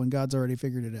tomorrow when God's already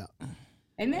figured it out.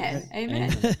 Amen. Amen.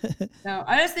 So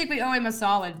I just think we owe him a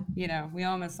solid, we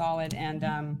owe him a solid. And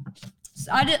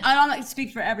I don't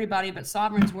speak for everybody, but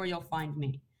sovereign's where you'll find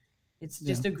me. It's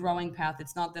just a growing path.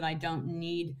 It's not that I don't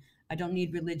need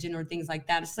religion or things like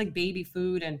that. It's like baby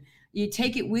food, and you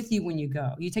take it with you when you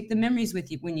go. You take the memories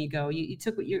with you when you go. You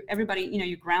took what everybody,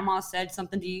 your grandma said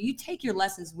something to you. You take your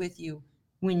lessons with you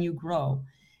when you grow.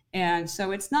 And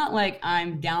so it's not like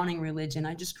I'm downing religion.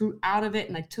 I just grew out of it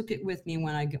and I took it with me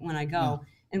when I go. Yeah.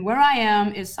 And where I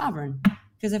am is sovereign.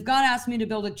 Because if God asked me to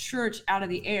build a church out of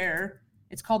the air,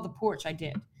 it's called the porch, I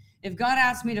did. If God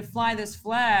asked me to fly this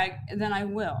flag, then I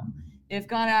will. If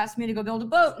God asked me to go build a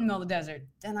boat in the middle of the desert,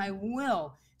 then I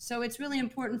will. So it's really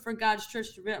important for God's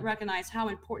church to recognize how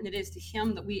important it is to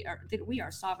him that we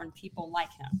are sovereign people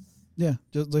like him. Yeah,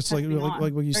 just like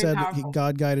what you said,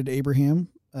 God guided Abraham.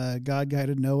 God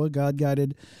guided Noah. God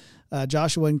guided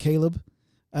Joshua and Caleb.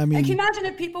 I mean, and can you imagine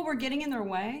if people were getting in their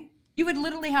way? You would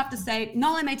literally have to say,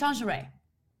 "No, I may tangere."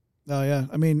 Oh yeah,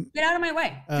 I mean, get out of my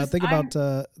way. Think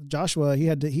about Joshua. He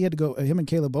had to go. Him and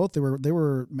Caleb both. They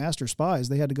were master spies.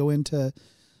 They had to go into,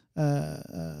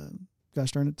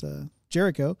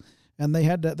 Jericho, and they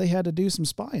had to do some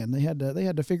spying. They had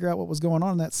to figure out what was going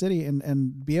on in that city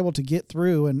and be able to get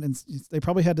through. And they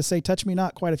probably had to say, "Touch me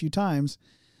not" quite a few times.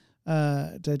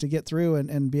 To get through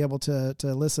and be able to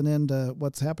listen in to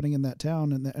what's happening in that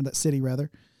town and that city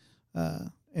rather,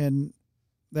 and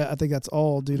that I think that's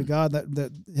all due to God,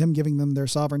 that him giving them their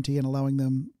sovereignty and allowing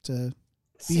them to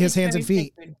be his hands and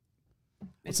feet. Sacred.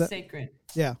 It's sacred.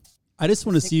 Yeah, I just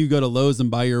want to see you go to Lowe's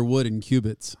and buy your wood in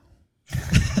cubits.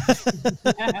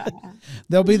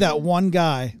 There'll be that one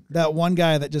guy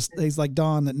that just he's like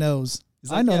Don that knows.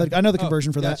 Like, I know the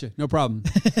conversion for gotcha. that. No problem.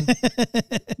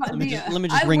 let me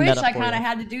just bring that up. I wish I kind of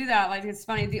had to do that. Like, it's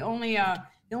funny. The only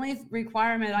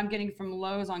requirement I'm getting from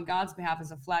Lowe's on God's behalf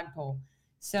is a flagpole.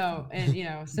 So, and,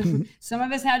 some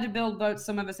of us had to build boats.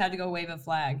 Some of us had to go wave a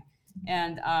flag.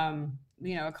 And,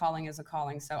 a calling is a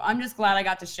calling. So I'm just glad I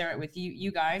got to share it with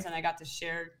you guys. And I got to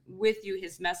share with you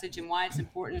his message and why it's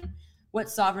important, what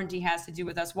sovereignty has to do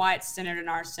with us, why it's centered in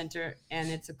our center. And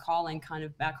it's a calling kind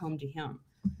of back home to him.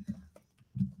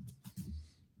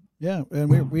 Yeah,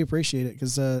 and we appreciate it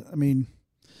because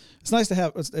it's nice to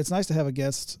have a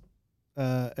guest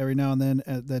every now and then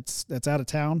that's out of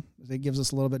town. It gives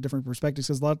us a little bit different perspectives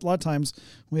because a lot of times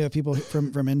we have people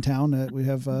from in town. We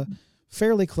have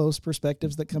fairly close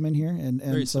perspectives that come in here, and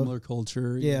very similar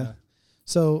culture. Yeah.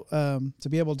 So to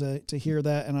be able to hear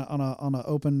that on an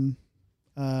open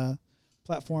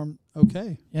platform.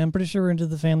 Okay. Yeah, I'm pretty sure we're into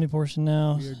the family portion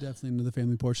now. We are definitely into the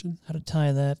family portion. How to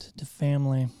tie that to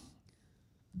family.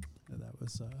 Yeah, that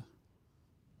was.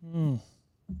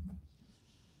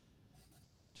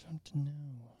 Jump to know.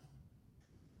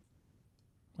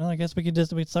 Well, I guess we could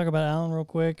talk about Alan real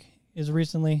quick. Is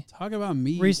recently talk about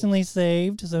me. Recently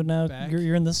saved, so now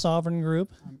you're in the sovereign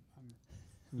group.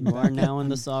 You are now in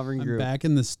the sovereign group. Back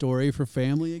in the story for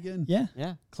family again. Yeah.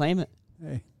 Yeah. Claim it.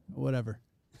 Hey, whatever.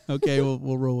 Okay,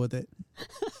 we'll roll with it.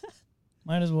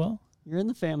 Might as well. You're in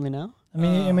the family now. I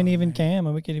mean, even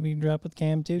Cam. We could even drop with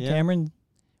Cam too. Yeah. Cameron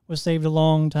was saved a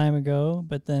long time ago,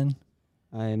 but then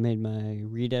I made my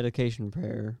rededication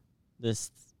prayer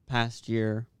this past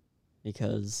year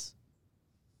because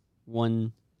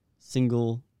one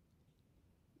single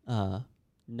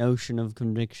notion of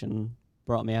conviction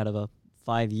brought me out of a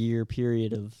 5-year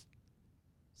period of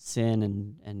sin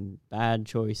and bad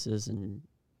choices and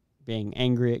being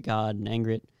angry at God and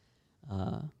angry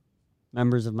at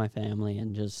members of my family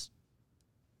and just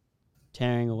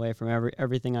tearing away from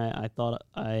everything I thought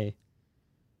I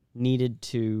needed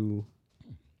to,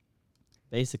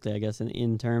 basically, I guess,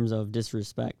 in terms of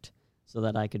disrespect, so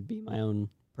that I could be my own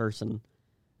person.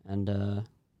 And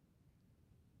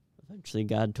eventually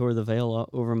God tore the veil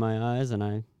over my eyes, and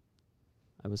I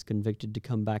was convicted to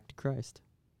come back to Christ.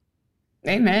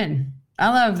 Amen. I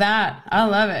love that. I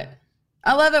love it.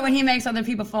 I love it when he makes other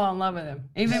people fall in love with him,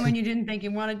 even when you didn't think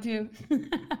you wanted to.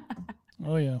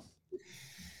 Oh, yeah.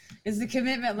 It's the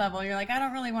commitment level. You're like, I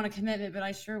don't really want a commitment, but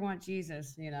I sure want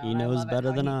Jesus. You know, he knows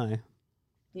better than I.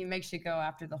 He makes you go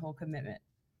after the whole commitment.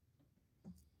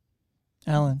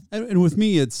 Alan. And with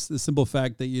me, it's the simple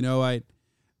fact that,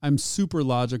 I'm super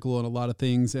logical in a lot of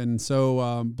things. And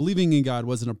so believing in God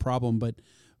wasn't a problem, but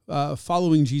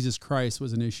following Jesus Christ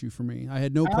was an issue for me. I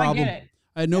had no problem.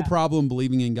 I had no problem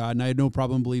believing in God, and I had no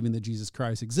problem believing that Jesus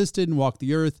Christ existed and walked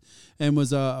the earth and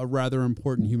was a rather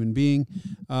important human being.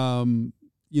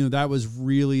 That was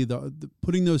really the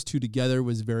putting those two together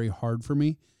was very hard for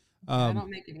me. Don't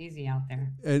make it easy out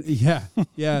there.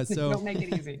 Yeah. So don't make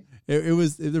it easy. There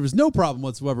was no problem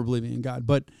whatsoever believing in God,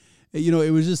 but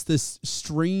it was just this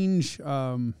strange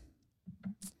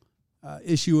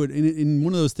issue in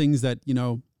one of those things that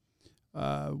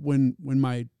when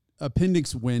my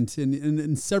appendix went, and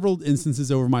in several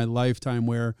instances over my lifetime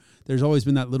where there's always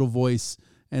been that little voice,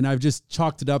 and I've just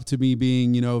chalked it up to me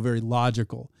being very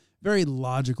logical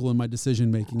in my decision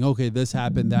making. Okay, this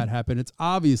happened, that happened. It's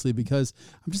obviously because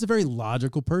I'm just a very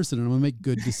logical person and I'm gonna make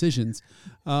good decisions.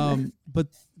 But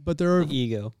there are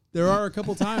ego. There are a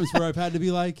couple times where I've had to be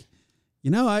like,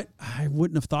 I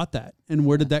wouldn't have thought that, and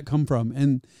where did that come from?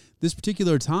 And this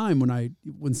particular time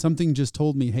when something just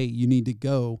told me, hey, you need to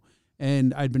go,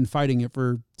 and I'd been fighting it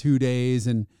for 2 days,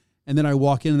 and then I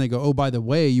walk in and they go, oh, by the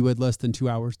way, you had less than 2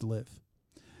 hours to live.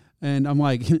 And I'm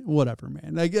like, whatever,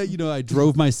 man. I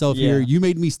drove myself here. You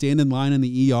made me stand in line in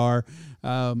the ER.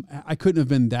 I couldn't have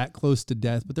been that close to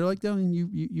death, but they're like, no,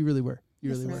 you really were.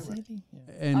 You really were.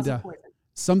 And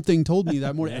something told me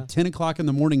that morning at 10 o'clock in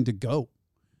the morning to go.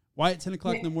 Why at 10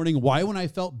 o'clock in the morning? Why when I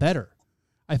felt better?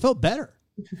 I felt better.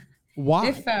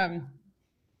 Why?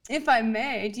 If I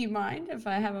may, do you mind if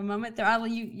I have a moment there?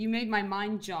 You made my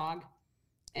mind jog.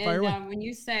 And when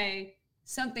you say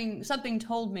something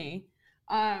told me,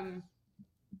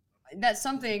 that's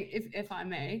something, if I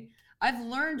may, I've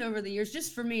learned over the years,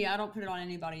 just for me, I don't put it on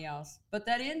anybody else, but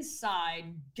that inside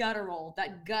guttural,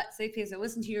 that gut, so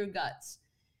listen to your guts.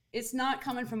 It's not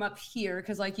coming from up here,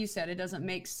 because like you said, it doesn't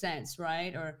make sense,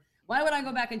 right? Or why would I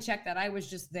go back and check that? I was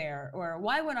just there. Or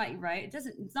why would I, right?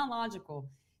 It's not logical.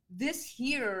 This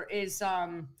here is,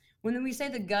 when we say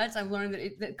the guts, I've learned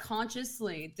that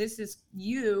consciously, this is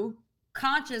you,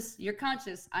 conscious, you're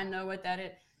conscious. I know what that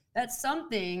is. That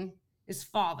something is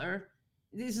Father.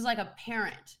 This is like a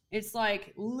parent. It's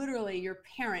like literally your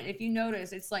parent. If you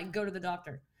notice, it's like go to the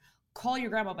doctor, call your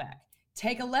grandma back,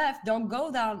 take a left. Don't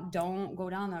go down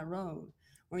that road.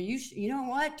 Or you know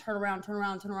what? Turn around.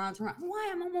 Why?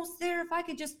 I'm almost there. If I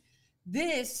could just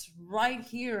this right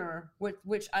here,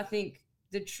 which I think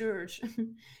the church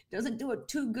doesn't do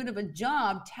too good of a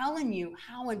job telling you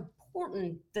how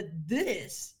important that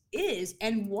this is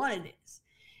and what it is.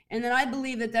 And then I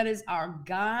believe that is our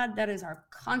God, that is our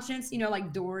conscience.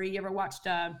 Like Dory, you ever watched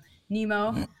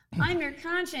Nemo? I'm your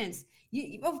conscience.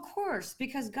 Of course,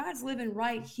 because God's living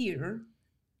right here.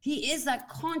 He is that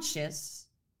conscious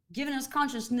given us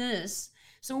consciousness.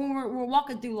 So when we're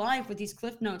walking through life with these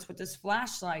cliff notes, with this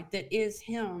flashlight that is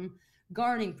him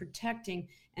guarding, protecting,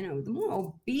 and the more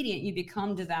obedient you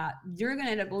become to that, you're going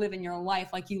to end up living your life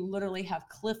like you literally have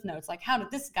cliff notes. Like, how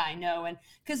did this guy know? And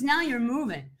because now you're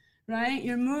moving, right?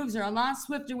 Your moves are a lot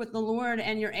swifter with the Lord,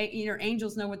 and your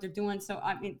angels know what they're doing. So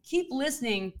I mean, keep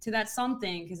listening to that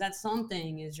something, because that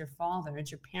something is your father,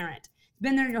 it's your parent. It's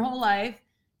been there your whole life.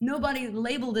 Nobody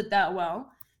labeled it that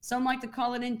well. Some like to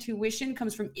call it intuition,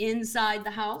 comes from inside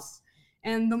the house.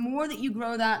 And the more that you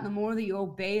grow that, and the more that you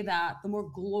obey that, the more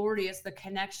glorious the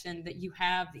connection that you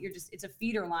have, that it's a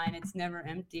feeder line. It's never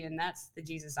empty. And that's the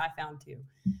Jesus I found too,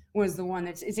 was the one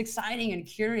it's exciting and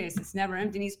curious. It's never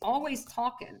empty. And he's always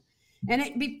talking.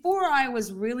 And before I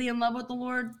was really in love with the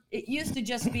Lord, it used to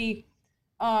just be,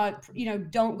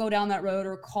 don't go down that road,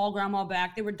 or call grandma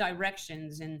back. There were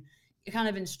directions and kind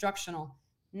of instructional.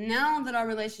 Now that our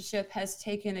relationship has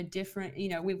taken a different,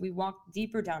 we walked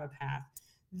deeper down a path.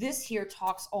 This here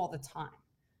talks all the time.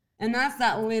 And that's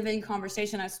that living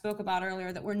conversation I spoke about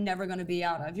earlier that we're never going to be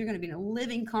out of. You're going to be in a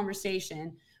living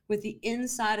conversation with the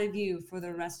inside of you for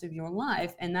the rest of your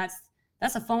life. And that's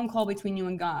a phone call between you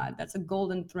and God. That's a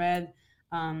golden thread.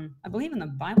 I believe in the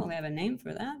Bible they have a name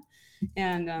for that.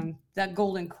 And that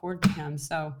golden cord to him.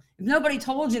 So if nobody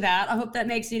told you that, I hope that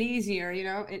makes it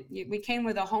easier. We came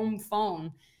with a home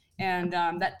phone, and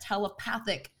that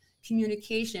telepathic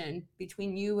communication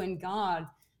between you and God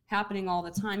happening all the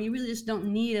time. You really just don't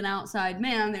need an outside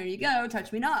man. There you go.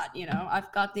 Touch me not. I've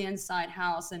got the inside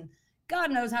house, and God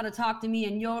knows how to talk to me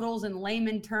in yodels and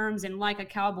layman terms and like a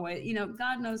cowboy.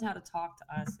 God knows how to talk to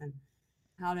us and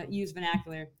how to use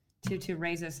vernacular to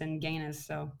raise us and gain us.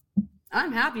 So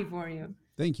I'm happy for you.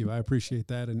 Thank you. I appreciate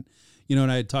that. And,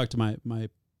 and I had talked to my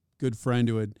good friend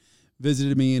who had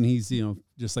visited me, and he's,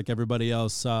 just like everybody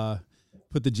else,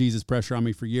 put the Jesus pressure on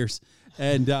me for years.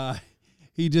 And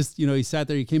he just, he sat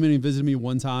there, he came in and visited me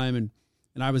one time, and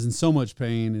I was in so much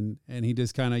pain, and he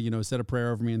just kind of, said a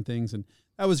prayer over me and things, and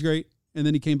that was great. And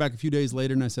then he came back a few days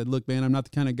later, and I said, look, man, I'm not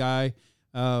the kind of guy,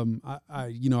 I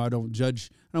don't judge.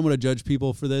 I don't want to judge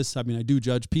people for this. I mean, I do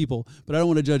judge people, but I don't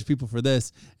want to judge people for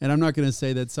this. And I'm not going to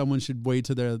say that someone should wait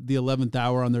to the 11th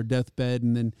hour on their deathbed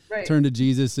and then turn to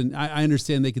Jesus. And I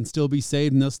understand they can still be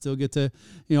saved and they'll still get to,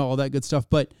 all that good stuff.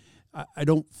 But I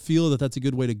don't feel that that's a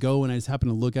good way to go. And I just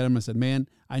happened to look at him and I said, man,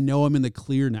 I know I'm in the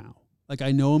clear now. Like,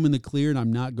 I know I'm in the clear and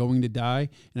I'm not going to die.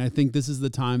 And I think this is the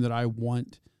time that I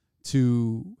want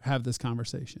to have this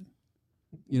conversation.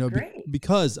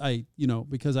 Because I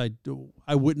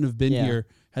wouldn't have been here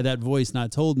had that voice not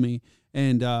told me.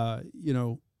 And, and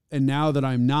now that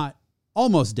I'm not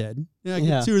almost dead,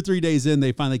 2 or 3 days in,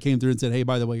 they finally came through and said, hey,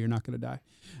 by the way, you're not going to die.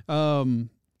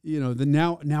 Then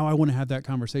now I want to have that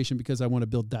conversation because I want to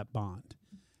build that bond.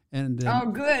 And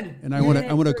good. And I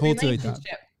want to cultivate that.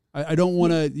 I don't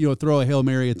want to, throw a Hail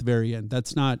Mary at the very end.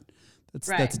 That's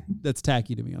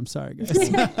tacky to me. I'm sorry, guys.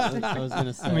 I was going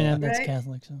to say. I mean, that's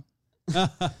Catholic, so.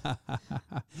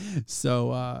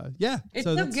 So it's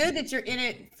so good that you're in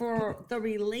it for the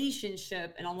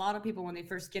relationship. And a lot of people, when they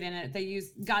first get in it, they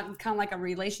use God kind of like a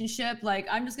relationship. Like,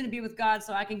 I'm just going to be with God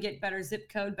so I can get better zip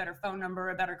code, better phone number,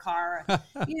 a better car.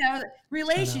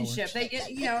 Relationship. They get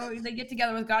they get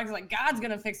together with God. Like, God's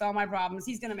going to fix all my problems.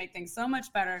 He's going to make things so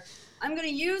much better. I'm going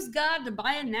to use God to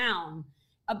buy a noun.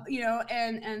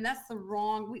 And that's the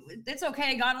wrong. It's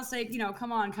okay. God will say,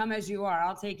 come on, come as you are.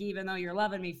 I'll take you even though you're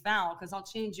loving me foul, because I'll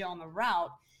change you on the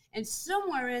route. And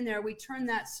somewhere in there, we turn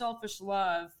that selfish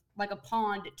love like a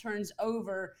pond. It turns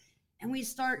over, and we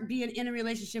start being in a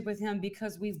relationship with Him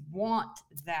because we want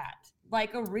that.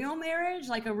 Like a real marriage,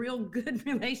 like a real good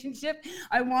relationship.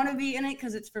 I want to be in it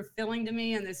because it's fulfilling to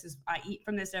me, and I eat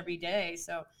from this every day.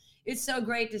 So it's so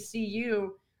great to see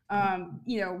you.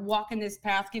 Walking this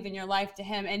path, giving your life to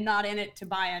Him, and not in it to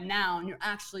buy a noun. You're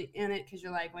actually in it because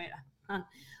you're like, wait,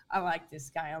 I like this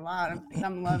guy a lot.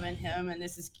 I'm loving him, and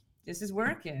this is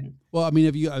working. Well, I mean,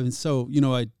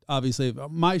 I obviously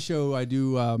my show, I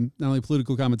do not only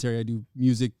political commentary, I do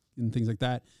music and things like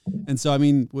that. And so, I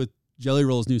mean, with Jelly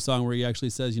Roll's new song where he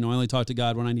actually says, I only talk to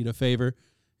God when I need a favor,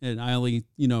 and I only,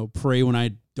 pray when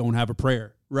I don't have a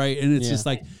prayer, right? And it's just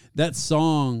like that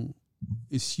song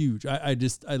is huge. I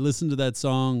listened to that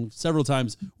song several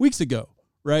times weeks ago,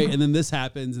 right? And then this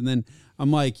happens, and then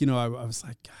I'm like, I was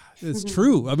like, God, it's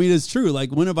true. I mean, it's true.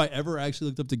 Like, when have I ever actually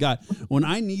looked up to God? When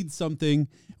I need something,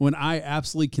 when I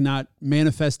absolutely cannot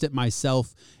manifest it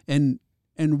myself, and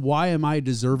why am I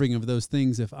deserving of those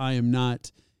things if I am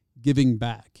not giving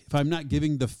back? If I'm not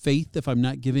giving the faith, if I'm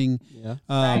not giving,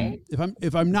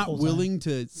 if I'm not willing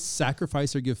to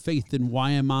sacrifice or give faith, then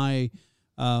why am I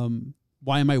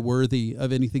worthy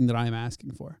of anything that I am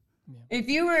asking for? If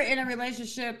you were in a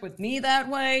relationship with me that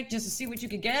way, just to see what you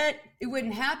could get, it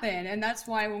wouldn't happen. And that's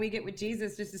why when we get with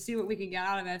Jesus, just to see what we can get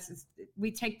out of it,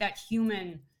 we take that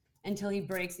human until he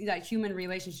breaks that human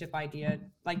relationship idea.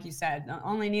 Like you said,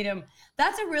 only need him.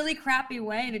 That's a really crappy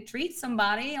way to treat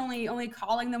somebody. Only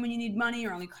calling them when you need money,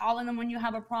 or only calling them when you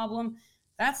have a problem.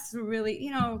 That's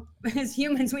really, as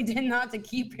humans, we did not to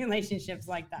keep relationships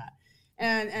like that.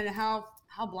 And how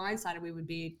blindsided we would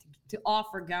be to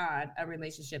offer God a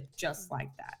relationship just like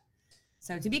that.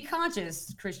 So to be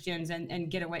conscious Christians and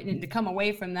get away and to come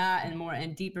away from that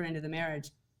and deeper into the marriage.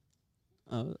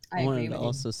 I wanted to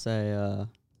also say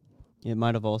it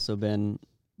might have also been,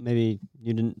 maybe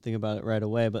you didn't think about it right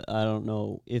away, but I don't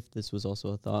know if this was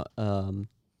also a thought.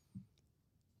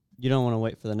 You don't want to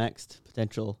wait for the next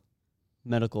potential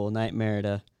medical nightmare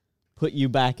to put you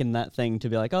back in that thing to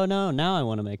be like, oh no, now I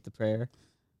want to make the prayer.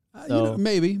 So,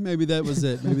 maybe that was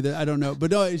it. Maybe that, I don't know.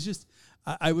 But no, it's just,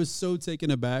 I was so taken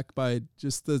aback by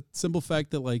just the simple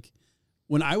fact that, like,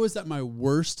 when I was at my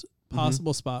worst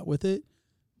possible spot with it,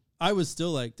 I was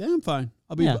still like, damn, fine.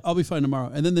 I'll be fine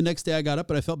tomorrow. And then the next day I got up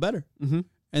and I felt better. And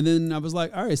then I was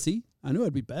like, all right, see, I knew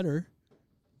I'd be better.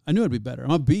 I'm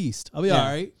a beast. I'll be all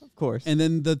right. Of course. And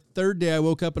then the third day I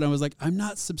woke up and I was like, I'm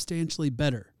not substantially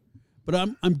better, but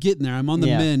I'm getting there. I'm on the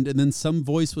mend. And then some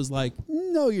voice was like,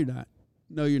 no, you're not.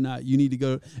 No, you're not. You need to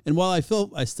go. And while I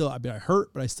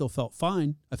hurt, but I still felt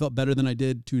fine. I felt better than I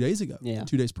did 2 days ago.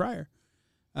 2 days prior.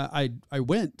 I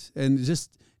went, and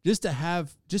just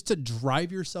to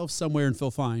drive yourself somewhere and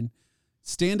feel fine,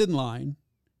 stand in line,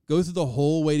 go through the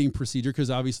whole waiting procedure,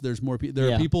 because obviously there's more people.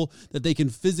 There are people that they can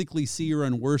physically see are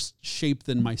in worse shape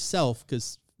than myself,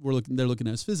 because they're looking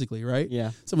at us physically, right?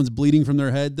 Yeah. Someone's bleeding from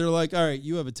their head. They're like, all right,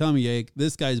 you have a tummy ache.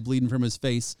 This guy's bleeding from his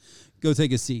face. Go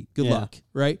take a seat. Good luck,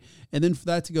 right? And then for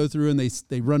that to go through, and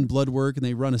they run blood work, and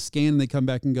they run a scan, and they come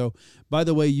back and go, by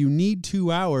the way, you need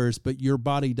 2 hours, but your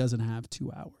body doesn't have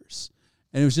 2 hours.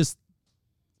 And it was just,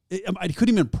 I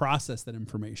couldn't even process that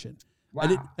information. Wow.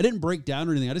 I didn't break down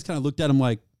or anything. I just kind of looked at him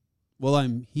like, well,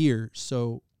 I'm here,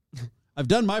 so I've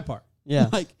done my part. Yeah.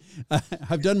 Like,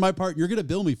 I've done my part, and you're going to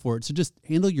bill me for it. So just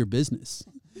handle your business.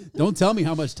 Don't tell me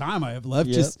how much time I have left.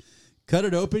 Yep. Just cut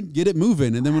it open, get it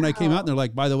moving. And then when I came out, and they're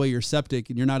like, by the way, you're septic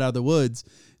and you're not out of the woods.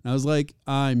 And I was like,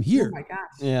 I'm here. Oh my gosh.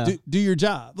 Yeah. Do your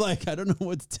job. Like, I don't know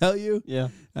what to tell you. Yeah.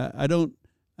 I don't,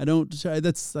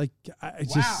 that's like, I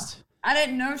just. I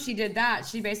didn't know she did that.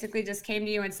 She basically just came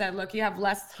to you and said, look, you have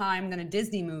less time than a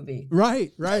Disney movie.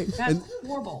 Right. That's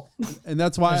horrible. And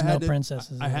that's why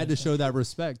princesses. I had to show that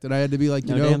respect. And I had to be like,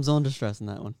 no damsel in distress in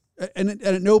that one. And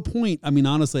at no point, I mean,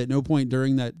 honestly, at no point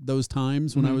during those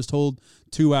times when I was told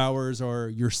 2 hours or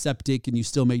you're septic and you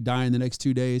still may die in the next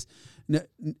 2 days,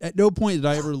 at no point did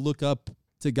I ever look up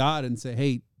to God and say,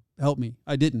 hey, help me.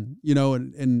 I didn't,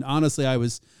 and honestly, I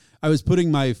was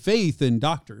putting my faith in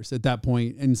doctors at that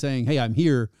point and saying, hey, I'm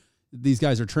here. These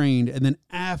guys are trained. And then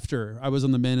after I was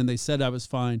on the mend and they said I was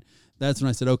fine, that's when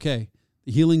I said, okay,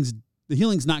 the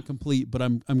healing's not complete, but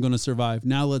I'm going to survive.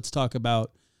 Now let's talk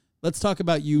about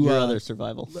you. Your other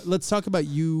survival. Let's talk about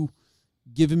you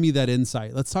giving me that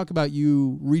insight. Let's talk about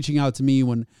you reaching out to me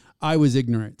when I was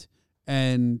ignorant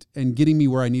and getting me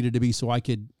where I needed to be so I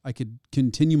could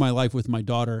continue my life with my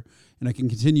daughter, and I can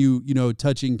continue,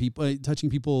 touching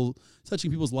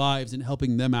people's lives and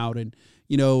helping them out. And,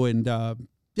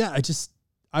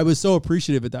 I was so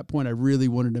appreciative at that point. I really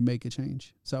wanted to make a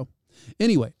change. So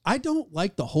anyway, I don't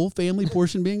like the whole family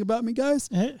portion being about me, guys.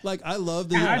 Like, I love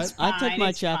the, I took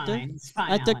my chapter.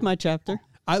 I took my chapter.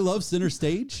 I love center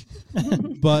stage,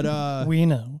 but, we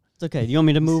know. It's okay. Do you want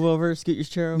me to move over, scoot your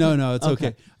chair over? No, it's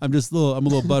okay. I'm a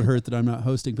little butthurt that I'm not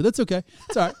hosting, but that's okay.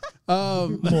 It's all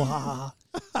right.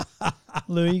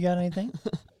 Louis, you got anything?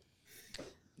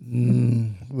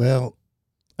 Well,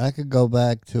 I could go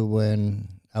back to when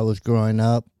I was growing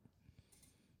up,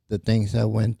 the things I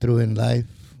went through in life.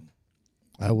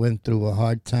 I went through a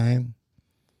hard time.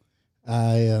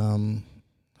 I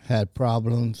had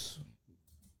problems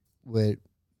with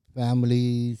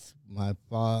families,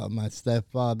 my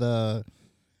stepfather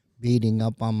beating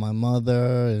up on my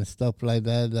mother and stuff like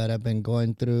that I've been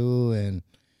going through, and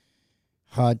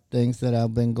hard things that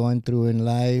I've been going through in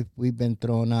life. We've been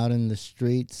thrown out in the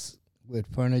streets with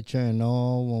furniture and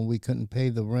all when we couldn't pay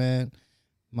the rent.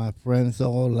 My friends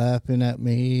all laughing at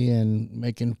me and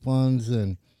making funs,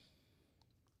 and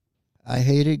I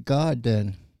hated God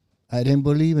then. I didn't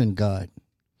believe in God.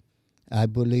 I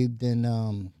believed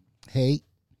in hate,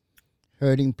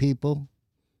 hurting people,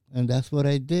 and that's what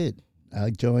I did.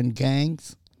 I joined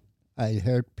gangs. I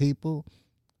hurt people.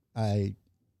 I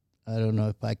don't know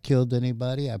if I killed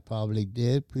anybody. I probably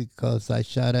did, because I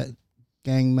shot at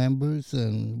gang members,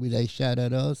 and they shot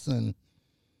at us, and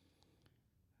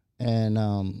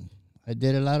I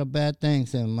did a lot of bad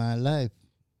things in my life.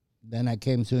 Then I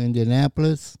came to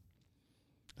Indianapolis.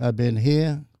 I've been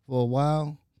here for a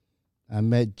while. I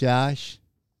met Josh,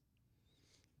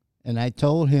 and I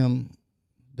told him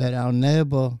that I'll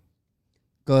never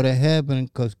go to heaven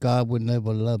because God would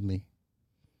never love me.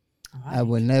 All I right.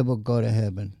 would never go to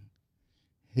heaven.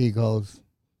 He goes,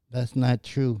 that's not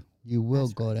true. You will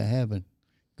That's go to heaven.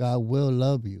 God will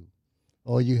love you.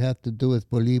 All you have to do is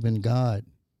believe in God.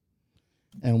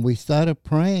 And we started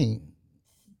praying,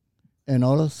 and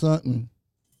all of a sudden,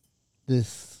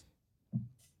 this,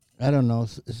 I don't know,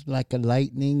 it's like a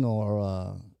lightning or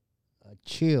a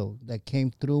chill that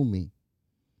came through me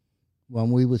when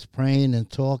we was praying and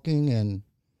talking, and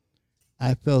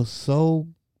I felt so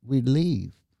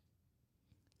relieved.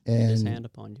 His And hand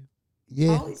upon you.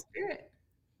 yeah, Holy Spirit.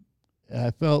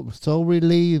 I felt so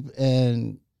relieved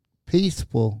and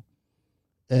peaceful,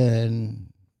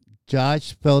 and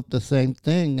Josh felt the same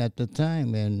thing at the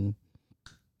time, and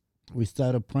we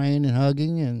started praying and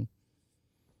hugging,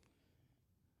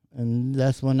 and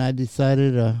that's when I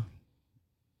decided to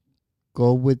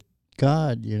go with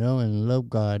God, and love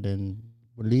God and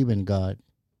believe in God.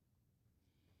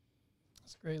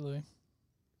 That's great, Louis.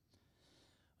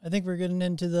 I think we're getting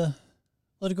into the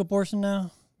political portion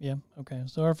now. Yeah. Okay.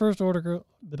 So our first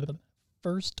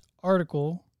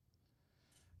article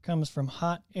comes from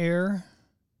Hot Air.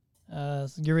 So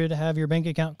get ready to have your bank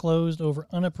account closed over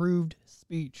unapproved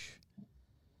speech.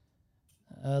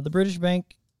 The British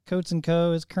bank Coates &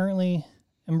 Co. is currently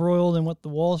embroiled in what the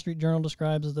Wall Street Journal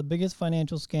describes as the biggest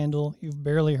financial scandal you've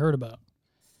barely heard about.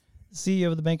 The CEO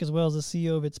of the bank as well as the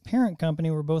CEO of its parent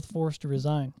company were both forced to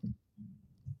resign.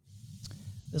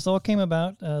 This all came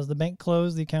about as the bank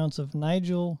closed the accounts of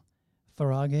Nigel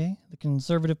Farage, the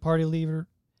Conservative Party leader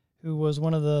who was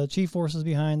one of the chief forces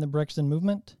behind the Brexit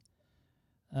movement.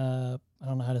 I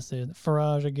don't know how to say it.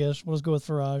 Farage, I guess. We'll just go with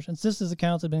Farage. Insists his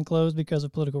accounts had been closed because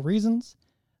of political reasons.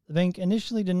 The bank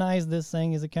initially denies this,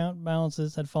 saying his account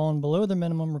balances had fallen below the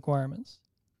minimum requirements.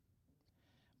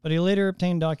 But he later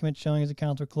obtained documents showing his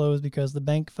accounts were closed because the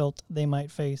bank felt they might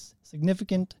face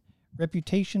significant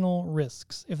reputational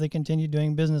risks if they continued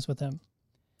doing business with him.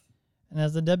 And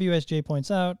as the WSJ points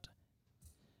out,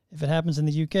 if it happens in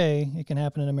the UK, it can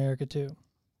happen in America too.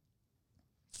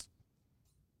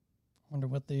 Wonder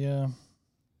what the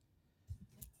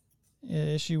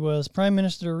issue was. Prime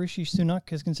Minister Rishi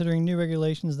Sunak is considering new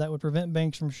regulations that would prevent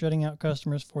banks from shutting out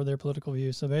customers for their political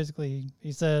views. So basically,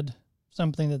 he said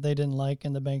something that they didn't like,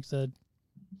 and the bank said,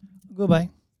 goodbye.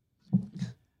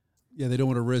 Yeah, they don't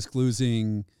want to risk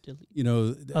losing,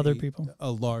 Other people. a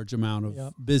large amount of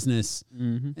Yep. business.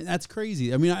 Mm-hmm. And that's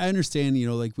crazy. I mean, I understand,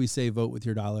 like we say, vote with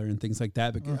your dollar and things like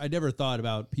that, but I never thought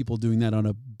about people doing that on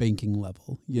a banking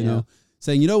level, you know,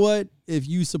 saying, you know what, if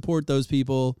you support those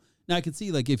people, now I can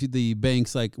see like if the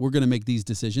bank's like, we're going to make these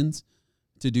decisions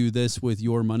to do this with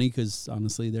your money, because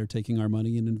honestly, they're taking our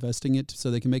money and investing it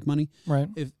so they can make money. Right.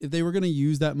 If they were going to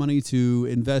use that money to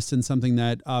invest in something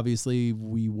that obviously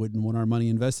we wouldn't want our money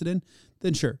invested in,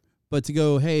 then sure. But to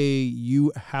go, hey,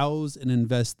 you house and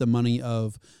invest the money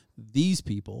of these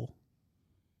people,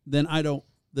 then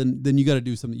then you got to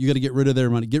do something. You got to get rid of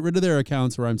their money, get rid of their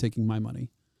accounts where I'm taking my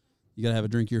money. You got to have a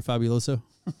drink of your Fabuloso.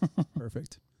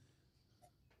 Perfect.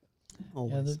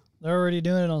 Yeah, they're already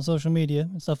doing it on social media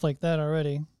and stuff like that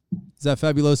already. Is that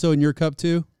Fabuloso in your cup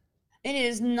too? It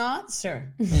is not,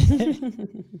 sir.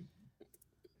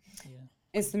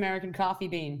 It's the American coffee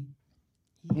bean.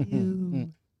 If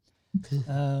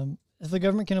the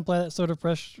government can apply that sort of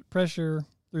pressure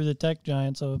through the tech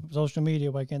giants, so social media,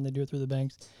 why can't they do it through the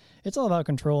banks? It's all about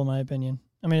control, in my opinion.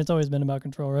 I mean, it's always been about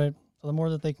control, right? So the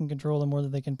more that they can control, the more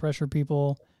that they can pressure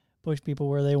people, push people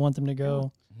where they want them to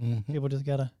go. Mm-hmm. People just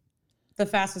gotta. The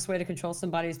fastest way to control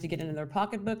somebody is to get into their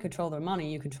pocketbook, control their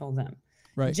money, you control them.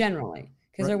 Right. Generally.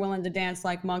 Because they're willing to dance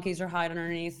like monkeys or hide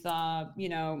underneath,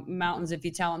 mountains if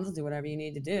you tell them to do whatever you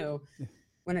need to do.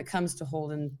 When it comes to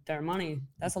holding their money,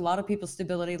 that's a lot of people's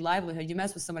stability, livelihood. You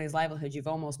mess with somebody's livelihood, you've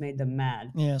almost made them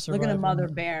mad. Yeah, Look at a survival. mother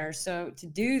bear. So to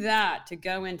do that, to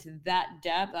go into that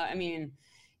depth, I mean,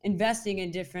 investing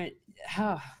in different,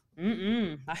 I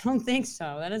don't think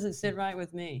so. That doesn't sit right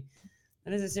with me.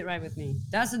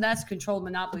 That's controlled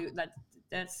monopoly.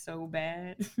 That's so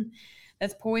bad.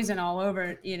 That's poison all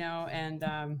over,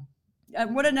 and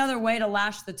what another way to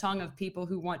lash the tongue of people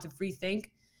who want to free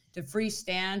think, to free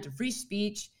stand, to free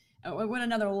speech. What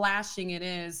another lashing it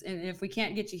is. And if we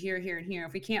can't get you here, here, and here,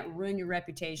 if we can't ruin your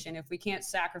reputation, if we can't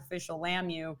sacrificial lamb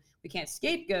you, we can't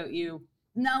scapegoat you,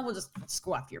 no, we'll just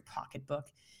go after your pocketbook.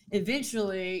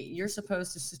 eventually you're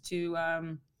supposed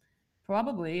to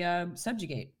probably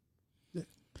subjugate.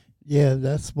 Yeah,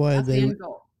 that's why That's the end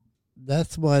goal.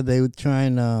 That's why they were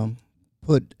trying to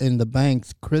put in the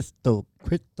banks crypto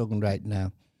right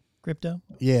now. Crypto?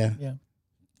 Yeah. Yeah.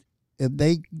 If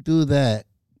they do that,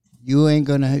 you ain't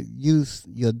gonna use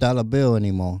your dollar bill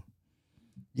anymore.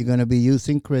 You're gonna be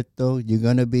using crypto. You're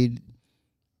gonna be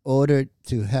ordered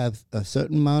to have a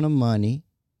certain amount of money,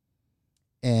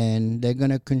 and they're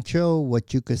gonna control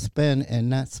what you could spend and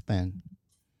not spend.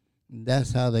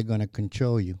 That's how they're gonna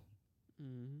control you.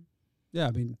 Yeah,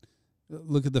 I mean,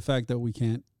 look at the fact that we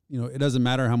can't, it doesn't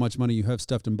matter how much money you have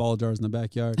stuffed in ball jars in the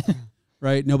backyard,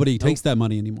 right? Nobody takes that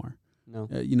money anymore. No.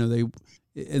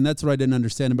 And that's what I didn't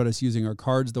understand about us using our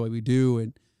cards the way we do.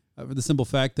 And for the simple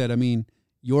fact that, I mean,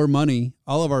 your money,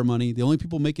 all of our money, the only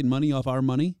people making money off our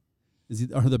money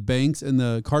are the banks and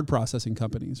the card processing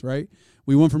companies, right?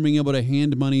 We went from being able to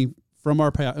hand money from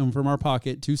our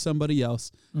pocket to somebody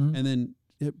else and then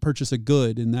purchase a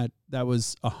good, and that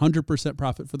was 100%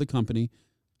 profit for the company,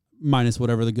 minus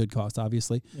whatever the good cost,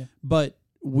 obviously. Yeah. But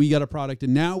we got a product,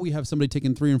 and now we have somebody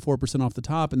taking 3 and 4% off the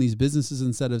top, and these businesses,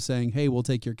 instead of saying, hey, we'll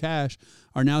take your cash,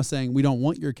 are now saying, we don't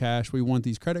want your cash, we want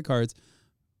these credit cards.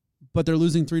 But they're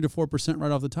losing 3 to 4%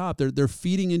 right off the top. They're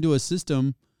feeding into a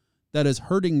system that is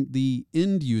hurting the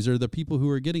end user, the people who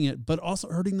are getting it, but also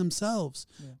hurting themselves.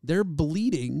 Yeah. They're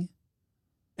bleeding,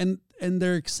 and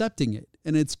they're accepting it.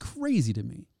 And it's crazy to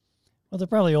me. Well, they're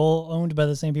probably all owned by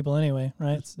the same people anyway,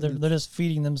 right? They're just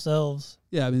feeding themselves.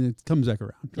 Yeah, I mean, it comes back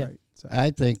around, right? So I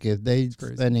think if they're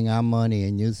spending our money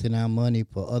and using our money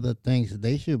for other things,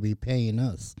 they should be paying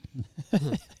us.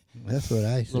 That's what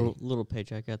I say. Little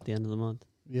paycheck at the end of the month.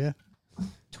 Yeah.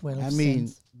 12 I mean,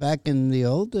 cents. back in the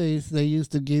old days, they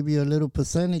used to give you a little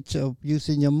percentage of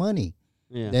using your money.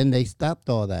 Yeah. Then they stopped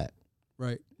all that.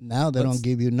 Right. Now they don't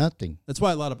give you nothing. That's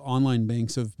why a lot of online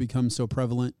banks have become so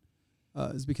prevalent.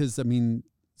 Is because, I mean,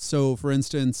 so for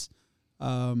instance,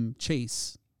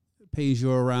 Chase pays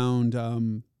you around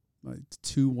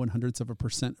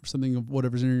 0.02% or something of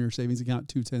whatever's in your savings account,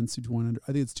 2/10, 2/100.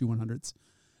 I think it's 2/100.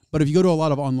 But if you go to a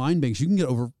lot of online banks, you can get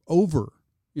over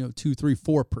 2, 3,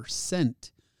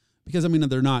 4%, because I mean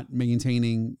they're not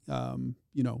maintaining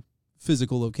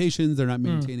physical locations, they're not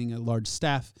maintaining a large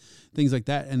staff, things like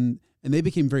that, and they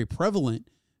became very prevalent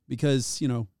because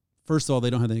first of all, they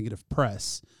don't have the negative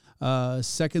press.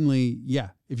 Secondly,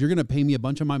 if you're going to pay me a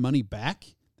bunch of my money back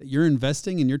that you're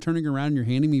investing and you're turning around and you're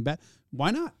handing me back,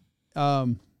 why not?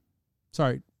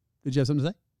 Sorry, did you have something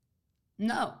to say?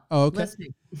 No. Oh, okay.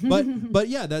 But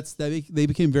yeah, they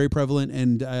became very prevalent,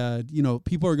 and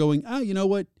people are going, you know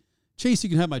what, Chase,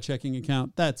 you can have my checking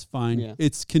account. That's fine. Yeah.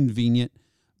 It's convenient.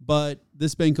 But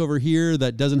this bank over here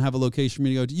that doesn't have a location for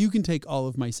me to go to, you can take all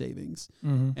of my savings.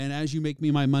 Mm-hmm. And as you make me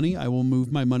my money, I will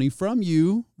move my money from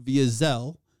you via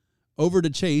Zelle over to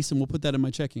Chase, and we'll put that in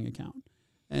my checking account.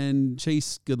 And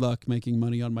Chase, good luck making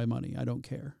money on my money. I don't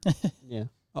care. Yeah.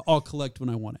 I'll collect when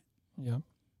I want it. Yeah.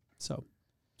 So,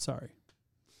 sorry.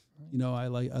 I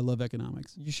love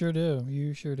economics. You sure do.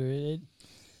 You sure do.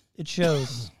 It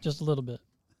shows just a little bit.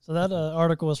 So that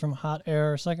article was from Hot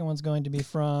Air. Second one's going to be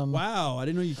from... Wow, I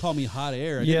didn't know you called me Hot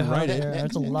Air. I didn't write Hot Air.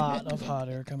 There's a lot of hot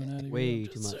air coming out of you. Way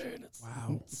too much.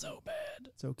 Wow. It's so bad.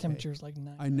 It's okay. Temperature's like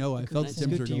 9. I know. I felt the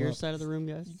temperature to go your up. side of the room,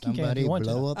 guys. Somebody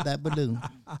blow up that balloon.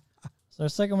 So our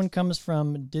second one comes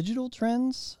from Digital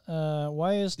Trends.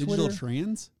 Why is Digital Twitter...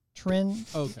 Trends? Trend.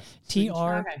 Okay.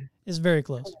 TR is very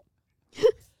close.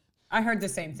 I heard the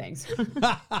same things.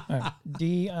 All right.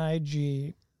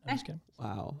 DIG. I'm just kidding.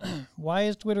 Wow. Why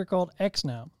is Twitter called X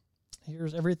now?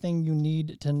 Here's everything you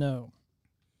need to know.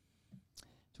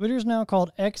 Twitter is now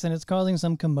called X, and it's causing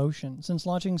some commotion. Since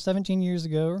launching 17 years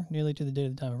ago, nearly to the date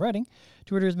of the time of writing,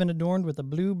 Twitter has been adorned with a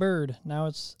blue bird. Now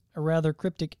it's a rather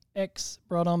cryptic X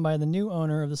brought on by the new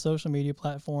owner of the social media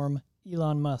platform,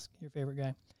 Elon Musk, your favorite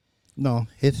guy. No,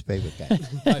 his favorite guy.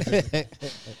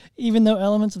 Even though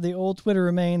elements of the old Twitter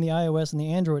remain, the iOS and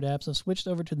the Android apps have switched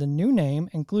over to the new name,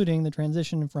 including the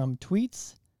transition from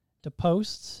tweets to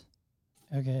posts.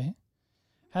 Okay.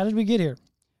 How did we get here?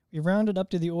 We rounded up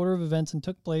to the order of events and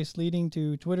took place, leading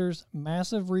to Twitter's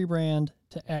massive rebrand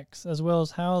to X, as well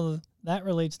as how that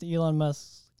relates to Elon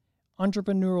Musk's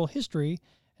entrepreneurial history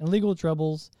and legal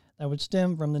troubles that would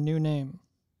stem from the new name.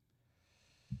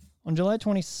 On July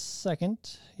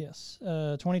 22nd,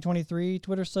 2023,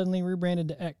 Twitter suddenly rebranded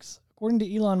to X. According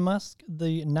to Elon Musk,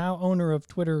 the now owner of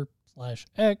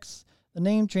Twitter/X, the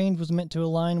name change was meant to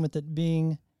align with it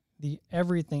being the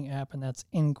everything app, and that's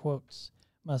in quotes,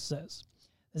 Musk says.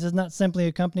 This is not simply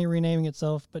a company renaming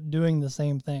itself, but doing the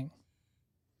same thing.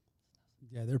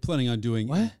 Yeah, they're planning on doing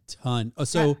a ton.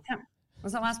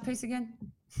 What's that last piece again?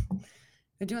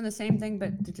 They're doing the same thing,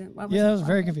 but what was Yeah, it? I was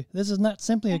very confused. This is not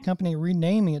simply a company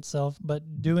renaming itself,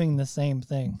 but doing the same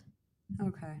thing.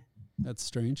 Okay. That's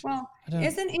strange. Well, I don't-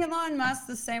 isn't Elon Musk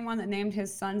the same one that named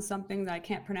his son something that I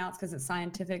can't pronounce because it's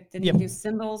scientific? Didn't Yep. he do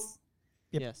symbols?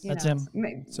 Yep, Yes. You that's know,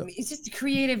 him. So- He's just a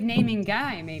creative naming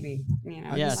guy, maybe. You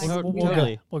know, Yes. like, We'll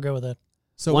Totally. go with that.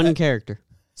 So One X- character.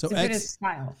 so it's a bit of X.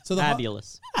 style. So the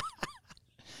Fabulous.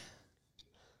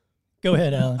 Go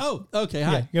ahead, Alan. Oh, okay.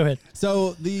 Hi. Yeah, go ahead.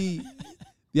 So the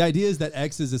idea is that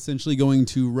X is essentially going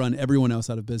to run everyone else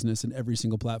out of business in every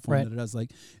single platform Right. that it has.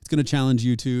 Like, it's going to challenge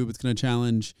YouTube. It's going to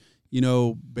challenge,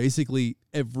 basically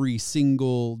every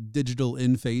single digital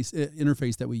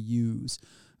interface that we use.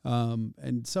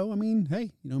 And so, I mean,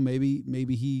 hey,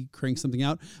 maybe he cranks something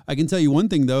out. I can tell you one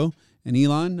thing though, and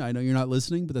Elon, I know you're not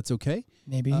listening, but that's okay.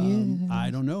 Maybe he is. I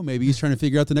don't know. Maybe he's trying to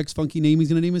figure out the next funky name he's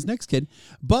going to name his next kid.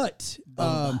 But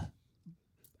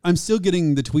I'm still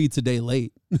getting the tweets a day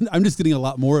late. I'm just getting a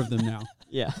lot more of them now.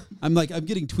 Yeah. I'm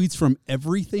getting tweets from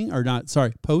everything,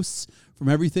 posts from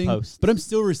everything. Posts. But I'm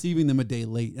still receiving them a day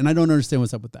late, and I don't understand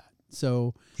what's up with that.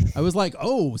 So I was like,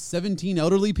 17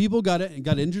 elderly people got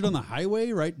injured on the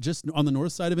highway, right, just on the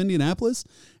north side of Indianapolis.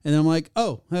 And I'm like,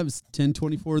 that was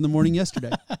 10:24 in the morning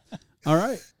yesterday. All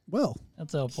right, well,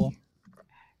 That's helpful.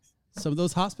 some of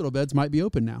those hospital beds might be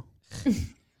open now.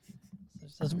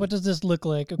 Says, what does this look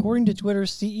like? According to Twitter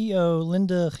CEO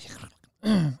Linda,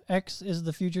 X is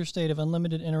the future state of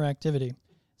unlimited interactivity,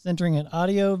 centering in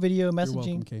audio, video, You're messaging,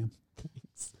 welcome, Cam.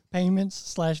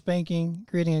 payments / banking,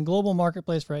 creating a global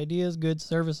marketplace for ideas, goods,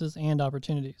 services, and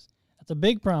opportunities. That's a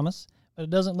big promise, but it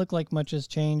doesn't look like much has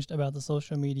changed about the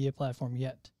social media platform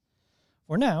yet.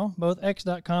 For now, both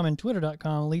X.com and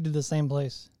Twitter.com lead to the same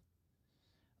place.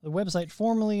 The website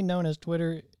formerly known as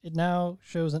Twitter, it now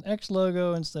shows an X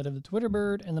logo instead of the Twitter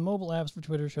bird, and the mobile apps for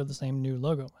Twitter show the same new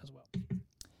logo as well.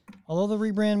 Although the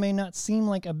rebrand may not seem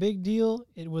like a big deal,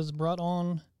 it has brought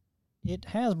on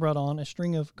a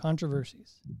string of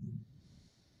controversies.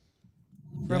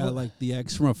 Yeah, like the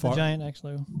X from The afar. giant X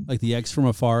logo. Like the X from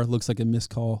afar looks like a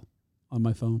missed call on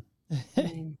my phone.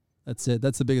 Mm. That's it.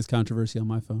 That's the biggest controversy on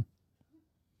my phone.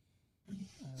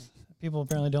 People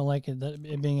apparently don't like it, that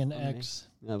it being an On me. X.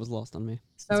 That was lost on me.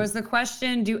 So is the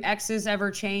question, do X's ever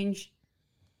change?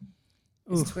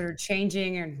 Is Oof. Twitter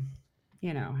changing, or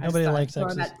has Nobody to likes throw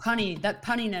X's. that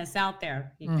punniness out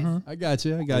there? Mhm. I got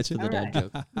you. Thanks for the dad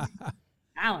joke.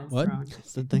 Alan's What? throwing.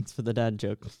 So thanks for the dad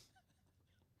joke.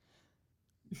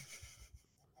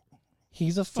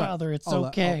 He's a father. It's I'll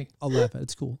okay. I'll laugh at it.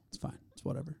 It's cool. It's fine. It's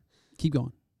whatever. Keep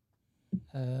going.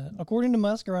 According to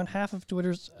Musk, around half of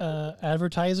Twitter's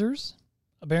advertisers,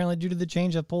 apparently due to the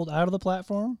change, have pulled out of the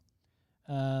platform.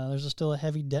 There's still a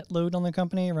heavy debt load on the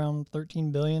company, around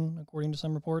 $13 billion, according to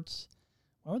some reports.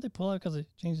 Why would they pull out? Because they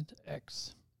changed it to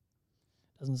X.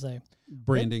 Doesn't say.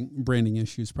 Branding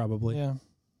issues probably. Yeah.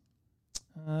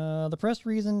 The press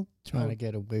reason. Trying to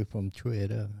get away from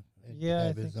Twitter. And Yeah, I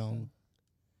have his think so. own.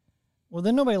 Well,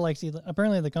 then nobody likes Elon.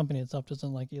 Apparently, the company itself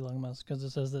doesn't like Elon Musk because it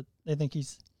says that they think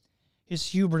his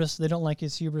hubris. They don't like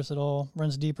his hubris at all.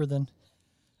 Runs deeper than.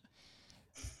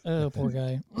 Oh, poor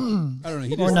guy. I don't know.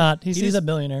 He Or just, not. He's just- a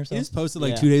billionaire. So He just posted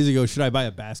like Yeah. 2 days ago, should I buy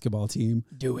a basketball team?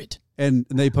 do it. And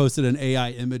they posted an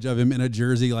AI image of him in a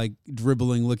jersey, like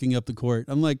dribbling, looking up the court.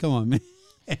 I'm like, come on, man.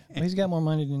 Well, he's got more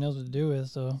money than he knows what to do with.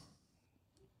 So.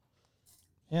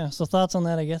 Yeah. So thoughts on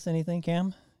that? I guess anything,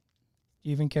 Cam? Do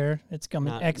you even care? It's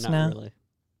coming X not now. Really.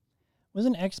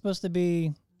 Wasn't X supposed to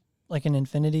be like an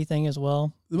infinity thing as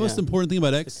well? The most Yeah. important thing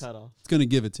about The X, cutoff. it's going to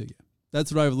give it to you.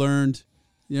 That's what I've learned.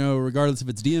 Regardless if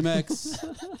it's DMX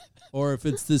or if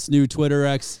it's this new Twitter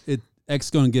X,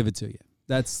 X going to give it to you.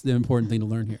 That's the important thing to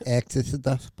learn here. X is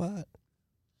the spot.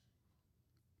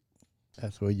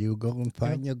 That's where you go and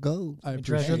find your gold. I The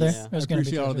treasure appreciate, there. Yeah. There's I gonna be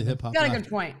appreciate all the treasure there. hip hop. You got a laughter. good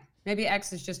point. Maybe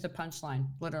X is just a punchline,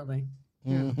 literally.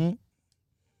 Mm-hmm.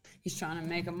 He's trying to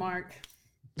make a mark.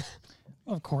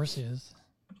 Of course he is.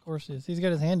 Of course he is. He's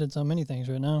got his hand in so many things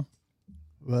right now.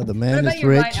 Well, the But I man bet is you're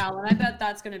rich. right, Alan. I bet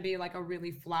that's going to be like a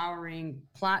really flowering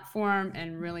platform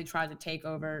and really try to take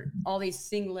over all these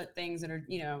singlet things that are,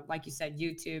 like you said,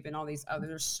 YouTube and all these others.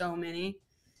 There's so many.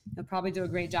 He'll probably do a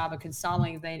great job of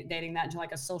consolidating that into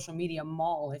like a social media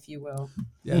mall, if you will.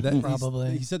 Yeah,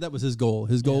 Probably. He said that was his goal.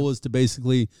 His goal was to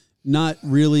basically not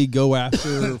really go after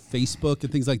Facebook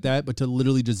and things like that, but to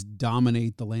literally just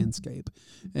dominate the landscape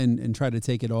and try to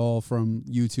take it all from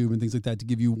YouTube and things like that to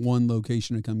give you one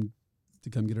location to come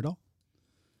get it all.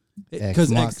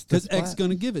 Because marks the X spot. going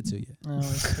to give it to you. Oh, I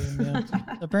see, yeah.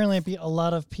 Apparently, a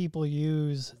lot of people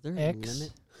use Is there a X.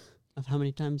 limit of how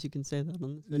many times you can say that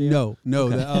on this video? No,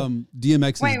 Okay.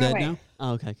 DMX is Wait, dead wait, now. wait.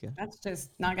 Oh, okay, good. That's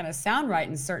just not going to sound right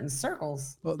in certain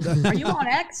circles. Well, Are you on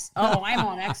X? Oh, I'm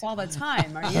on X all the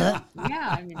time. Are you?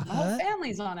 Yeah, I mean, my whole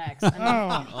family's on X. I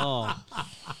mean, Oh,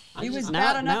 he was now-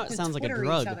 bad now enough it to sounds like a Twitter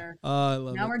drug. each other. I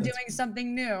love Now it. we're That's- doing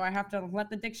something new. I have to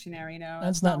let the dictionary know.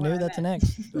 That's not what new. I That's an meant.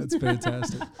 X. That's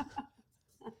fantastic.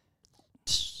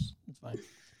 It's fine.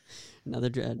 Another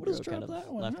dread What is joke out of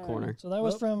that one? left All right. corner. So that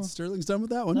was Well, from Sterling's done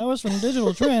with that one.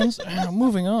 Digital Trends.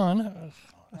 Moving on.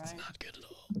 That's Right. not good at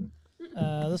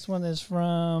all. This one is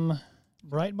from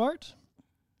Breitbart.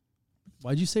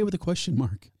 Why'd you say with a question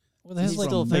mark? Well, there's He's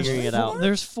still figuring it out.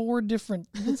 There's 4 different.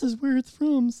 This is where it's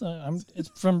from. So it's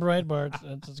from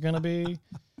Breitbart. It's going to be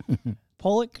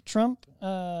Pollock. Trump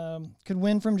could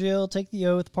win from jail, take the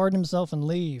oath, pardon himself, and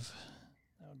leave.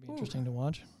 That would be interesting to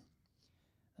watch.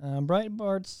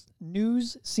 Breitbart's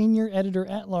news senior editor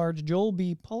at large, Joel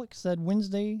B. Pollock, said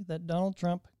Wednesday that Donald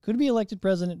Trump could be elected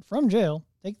president from jail,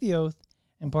 take the oath,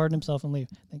 and pardon himself and leave.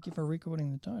 Thank you for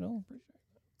recording the title.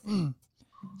 Appreciate it.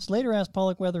 Slater asked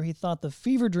Pollock whether he thought the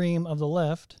fever dream of the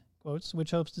left, quotes,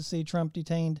 which hopes to see Trump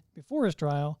detained before his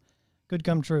trial, could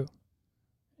come true.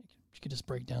 You could just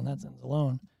break down that sentence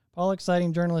alone. Pollock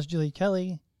citing journalist Julie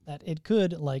Kelly that it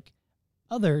could, like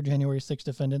other January 6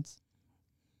 defendants,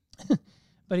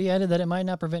 but he added that it might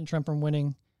not prevent Trump from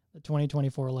winning the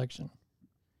 2024 election.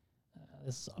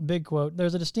 This is a big quote.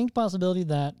 There's a distinct possibility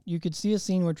that you could see a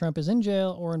scene where Trump is in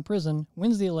jail or in prison,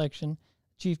 wins the election,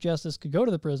 Chief Justice could go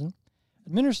to the prison,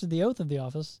 administer the oath of the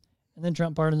office, and then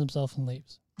Trump pardons himself and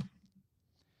leaves.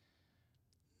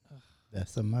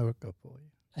 That's America for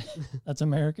you. That's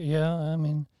America. Yeah, I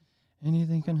mean,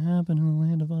 anything can happen in the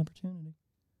land of opportunity.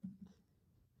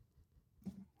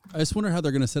 I just wonder how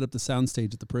they're going to set up the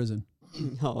soundstage at the prison.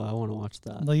 Oh, I want to watch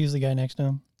that. They'll use the guy next to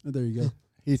him. Oh, there you go.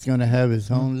 He's going to have his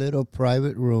own little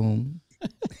private room.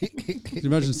 Can you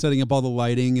imagine setting up all the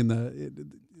lighting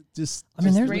and just? I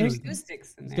mean, Great there's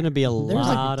acoustics in It's there. going to be a There's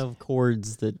lot of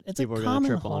chords that it's a people are going to common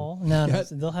trip hall. on. No, Yeah.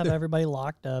 they'll have everybody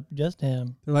locked up, just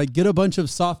him. They're like, get a bunch of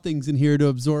soft things in here to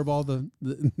absorb all the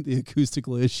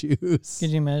acoustical issues. Could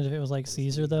you imagine if it was like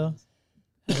Caesar, though?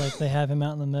 Like they have him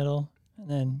out in the middle, and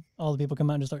then all the people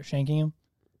come out and just start shanking him.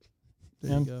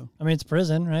 There you go. I mean, it's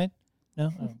prison, right?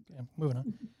 No? Oh, okay, moving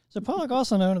on. So Pollock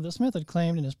also noted that Smith had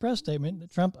claimed in his press statement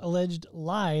that Trump alleged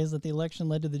lies that the election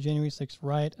led to the January 6th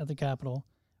riot at the Capitol,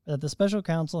 but that the special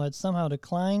counsel had somehow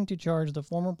declined to charge the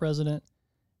former president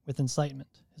with incitement.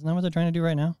 Isn't that what they're trying to do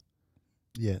right now?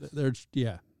 Yes.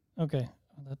 Yeah. Okay.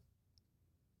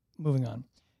 Moving on.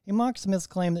 He mocked Smith's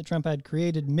claim that Trump had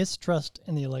created mistrust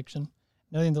in the election,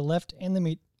 noting the left and the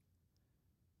media.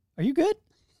 Are you good?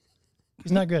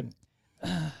 He's not good.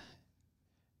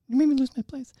 You made me lose my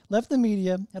place. Left the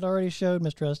media had already showed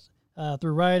mistrust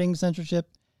through rioting, censorship.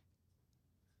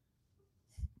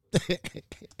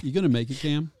 You going to make it,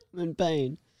 Cam? I'm in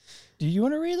pain. Do you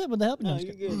want to read that? Would that help? No, I'm just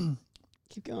you're kidding. good.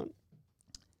 Keep going.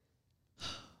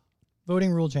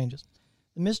 Voting rule changes.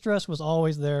 The mistrust was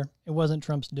always there. It wasn't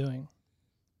Trump's doing.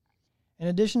 In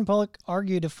addition, Pollock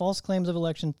argued if false claims of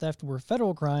election theft were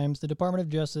federal crimes, the Department of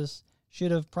Justice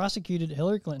should have prosecuted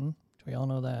Hillary Clinton, which we all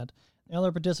know that, and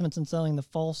other participants in selling the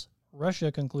false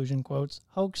Russia conclusion, quotes,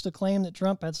 hoax to claim that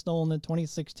Trump had stolen the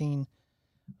 2016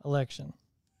 election.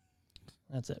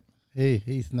 That's it. Hey,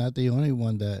 he's not the only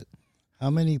one that. How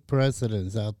many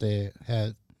presidents out there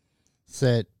had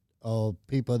said, or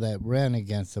people that ran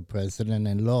against the president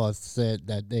and lost said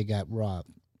that they got robbed?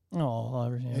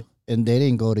 Oh, yeah. And they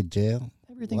didn't go to jail.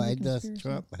 Everything's Why a does conspiracy.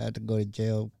 Trump have to go to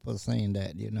jail for saying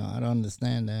that? I don't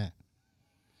understand that.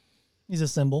 He's a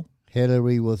symbol.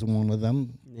 Hillary was one of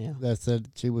them Yeah. that said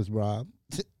she was robbed.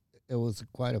 There was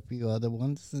quite a few other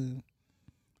ones.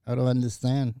 I don't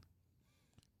understand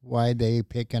why they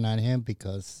picking on him,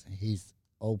 because he's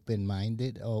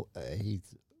open-minded.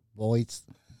 He's voiced.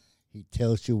 He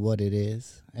tells you what it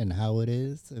is and how it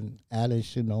is, and Alice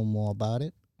should know more about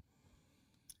it.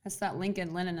 That's that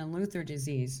Lincoln, Lennon, and Luther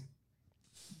disease.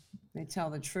 They tell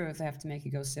the truth. They have to make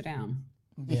you go sit down.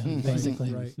 Yeah,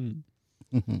 basically.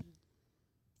 Right.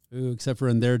 Ooh, except for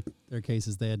in their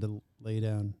cases, they had to lay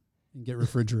down and get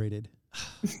refrigerated.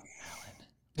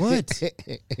 What?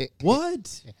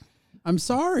 What? I'm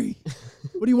sorry.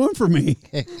 What do you want from me?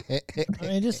 I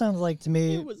mean, it just sounds like to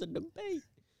me. It was a debate.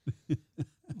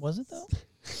 Was it though?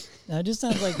 No, it just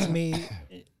sounds like to me,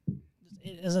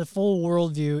 as a full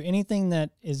worldview, anything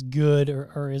that is good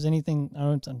or is anything, I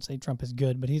don't say Trump is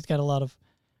good, but he's got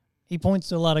he points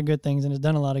to a lot of good things and has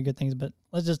done a lot of good things. But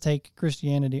let's just take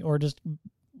Christianity or just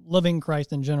loving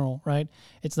Christ in general, right?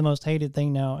 It's the most hated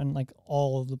thing now, and like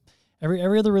all of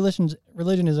Every other religion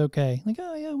is okay. Like,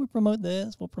 oh yeah, we promote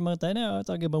this, we'll promote that. No,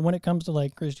 it's all good. But when it comes to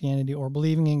like Christianity or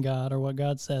believing in God or what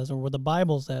God says or what the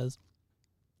Bible says,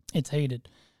 it's hated.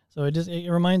 So it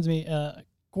reminds me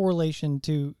correlation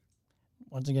to,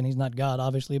 once again, he's not God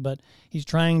obviously, but he's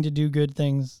trying to do good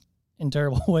things in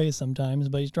terrible ways sometimes.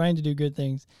 But he's trying to do good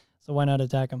things, so why not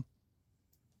attack him?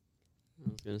 I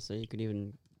was gonna say you could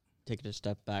even take it a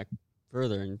step back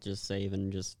further and just say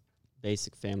even just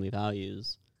basic family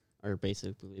values are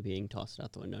basically being tossed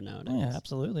out the window nowadays. Yeah,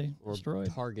 absolutely. Or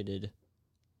Destroyed. targeted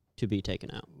to be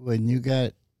taken out. When you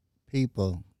got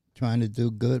people trying to do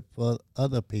good for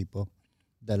other people,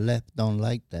 the left don't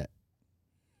like that.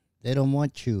 They don't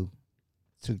want you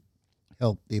to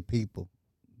help the people.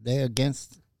 They're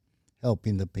against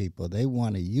helping the people. They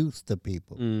want to use the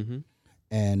people. Mm-hmm.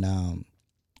 And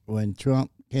when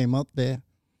Trump came up there,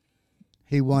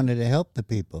 he wanted to help the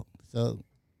people. So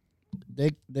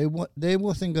they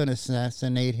wasn't going to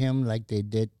assassinate him like they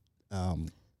did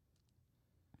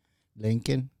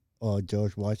Lincoln or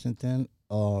George Washington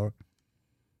or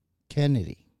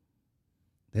Kennedy.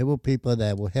 They were people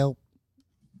that will help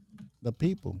the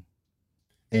people.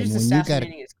 They're just when you got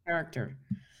assassinating his character.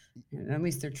 At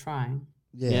least they're trying.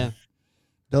 Yeah.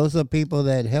 Those are people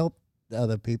that help the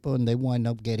other people, and they wind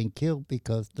up getting killed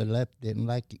because the left didn't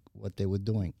like what they were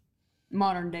doing.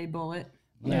 Modern day bullet.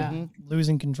 Yeah. Yeah.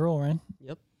 Losing control, right?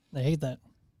 Yep. They hate that.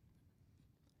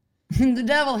 The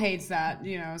devil hates that,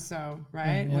 so,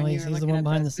 right? Yeah, he's the one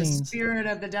behind the scenes. The spirit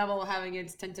of the devil having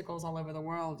its tentacles all over the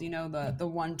world, the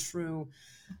one true,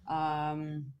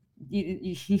 the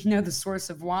source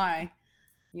of why,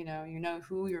 you know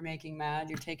who you're making mad.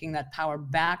 You're taking that power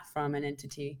back from an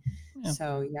entity. Yeah.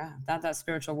 So, yeah, that's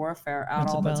spiritual warfare out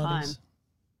all the time. Principalities.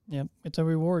 Yep. It's a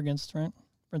war against, right?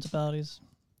 Principalities,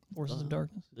 forces of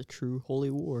darkness. The true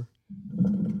holy war.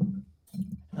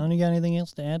 Alan, you got anything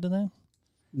else to add to that?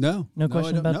 No. No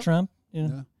question about no. Trump?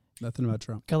 No, nothing about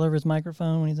Trump. Color of his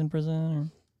microphone when he's in prison?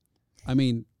 Or I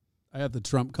mean, I have the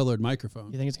Trump-colored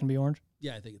microphone. you think it's going to be orange?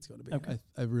 Yeah, I think it's going to be. Okay.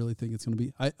 I really think it's going to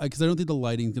be. Because I don't think the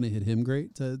lighting's going to hit him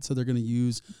great. So they're going to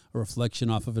use a reflection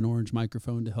off of an orange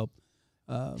microphone to help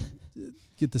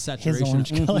get the saturation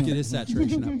orange up. color. Get his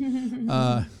saturation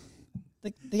up.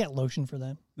 They got lotion for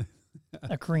that.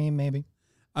 A cream, maybe.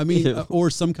 I mean, or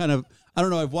some kind of, I don't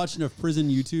know. I've watched enough prison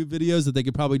YouTube videos that they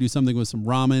could probably do something with some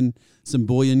ramen, some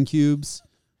bouillon cubes.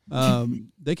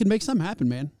 They could make something happen,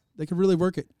 man. They could really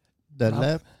work it. The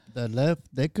left,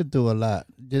 they could do a lot.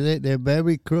 They're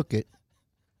very crooked,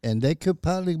 and they could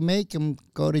probably make him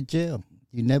go to jail.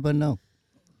 You never know.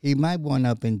 He might wind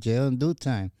up in jail in due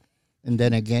time, and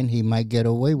then again, he might get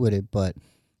away with it. But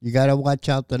you got to watch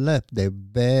out the left. They're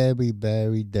very,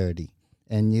 very dirty,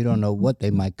 and you don't know what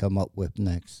they might come up with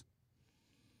next.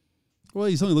 Well,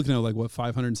 he's only looking at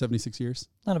 576 years.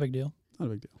 Not a big deal. Not a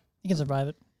big deal. He can survive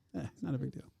it. Not a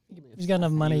big deal. He's got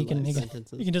enough money. He Few can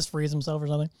life just freeze himself or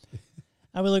something.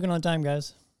 How we looking on time,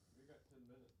 guys?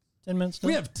 10 minutes still?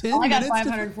 We have 10 I got minutes.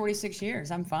 546 years.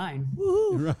 I'm fine.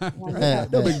 Right.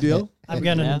 No big deal. I've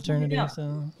got an Yeah. eternity, Yeah.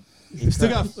 so You still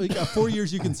got 4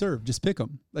 years you can serve. Just pick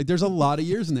them. There's a lot of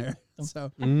years in there.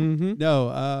 So Mm-hmm. no,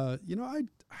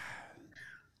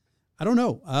 I don't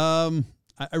know.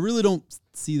 I really don't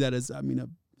see that as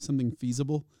something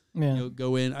feasible. yeah.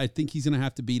 Go in. I think he's going to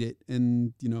have to beat it.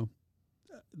 And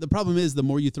the problem is the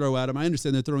more you throw at him. I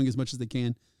understand they're throwing as much as they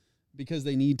can because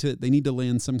they need to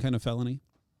land some kind of felony.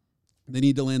 They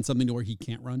need to land something to where he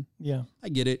can't run. Yeah. I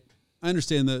get it. I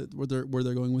understand where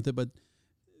they're going with it, but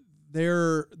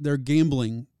they're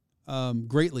gambling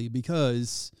greatly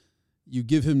because you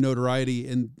give him notoriety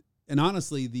and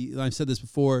honestly, I've said this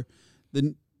before,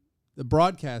 the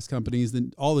broadcast companies,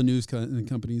 all the news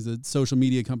companies, the social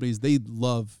media companies, they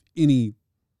love any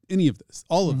of this,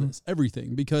 all of this,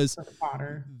 everything, because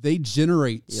Potter. they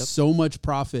generate so much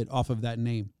profit off of that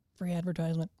name. Free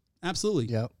advertisement. Absolutely.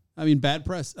 Yep. I mean, bad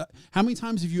press. How many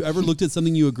times have you ever looked at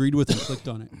something you agreed with and clicked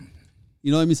on it?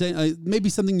 You know what I'm saying? Maybe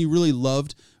something you really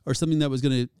loved or something that was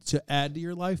going to add to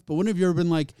your life. But when have you ever been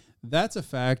like, that's a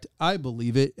fact, I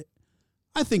believe it,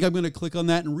 I think I'm going to click on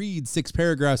that and read 6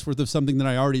 paragraphs worth of something that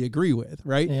I alrely agree with,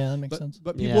 right? Yeah, that makes sense.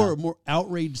 But people are more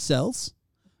outraged sells,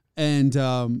 and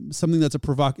something that's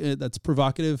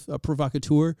provocative, a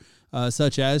provocateur,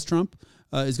 such as Trump,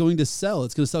 is going to sell.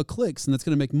 It's going to sell clicks, and that's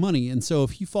going to make money. And so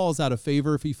if he falls out of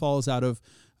favor, if he falls out of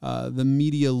the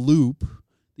media loop,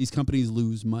 these companies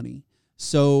lose money.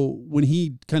 So when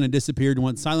he kind of disappeared and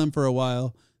went silent for a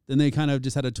while, then they kind of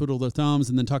just had to twiddle their thumbs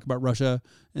and then talk about Russia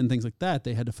and things like that.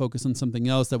 They had to focus on something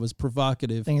else that was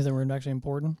provocative. Things that were actually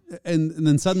important. And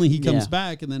then suddenly he comes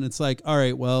back, and then it's like, all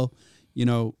right, well,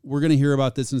 we're going to hear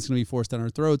about this and it's going to be forced down our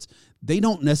throats. They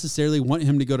don't necessarily want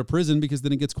him to go to prison because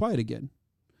then it gets quiet again,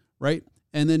 right?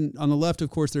 And then on the left, of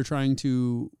course, they're trying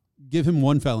to give him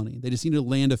one felony. They just need to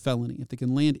land a felony. If they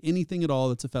can land anything at all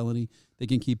that's a felony, they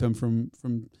can keep him from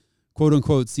quote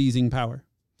unquote seizing power.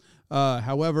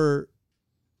 However,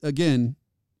 again,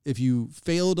 if you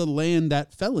fail to land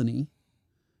that felony,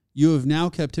 you have now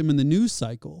kept him in the news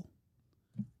cycle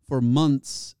for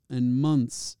months and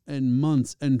months and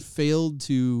months and failed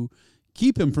to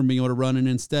keep him from being able to run, and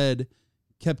instead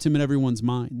kept him in everyone's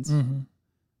minds. Mm-hmm.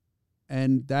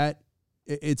 And that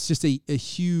it's just a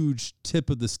huge tip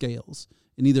of the scales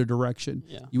in either direction.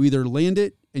 Yeah. You either land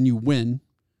it and you win,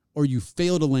 or you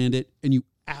fail to land it and you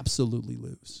absolutely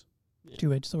lose.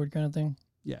 Two-edged sword kind of thing.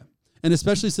 Yeah. And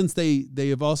especially since they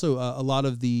have also a lot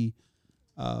of the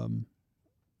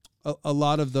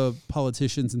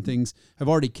politicians and things have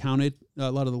already counted.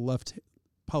 A lot of the left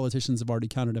politicians have already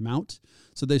counted him out.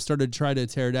 So they've started to try to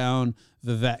tear down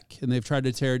Vivek, and they've tried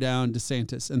to tear down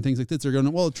DeSantis and things like this. They're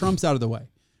going, well, Trump's out of the way.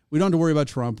 We don't have to worry about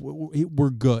Trump. We're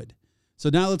good. So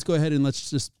now let's go ahead and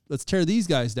let's tear these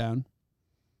guys down.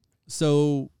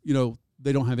 So,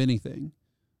 they don't have anything.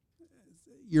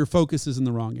 Your focus is in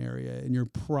the wrong area, and you're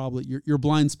probably your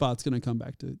blind spot's going to come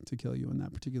back to kill you in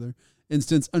that particular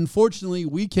instance. Unfortunately,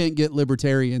 we can't get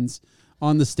libertarians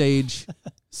on the stage,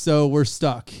 so we're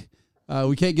stuck.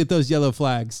 We can't get those yellow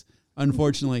flags,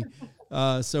 unfortunately.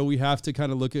 So we have to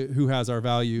kind of look at who has our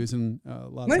values, and a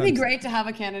lot of Wouldn't it be times- great to have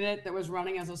a candidate that was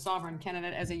running as a sovereign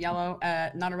candidate, as a yellow,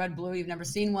 not a red blue? You've never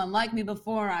seen one like me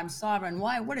before. I'm sovereign.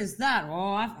 Why? What is that?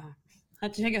 Well, I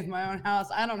take it as my own house.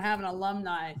 I don't have an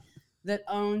alumni that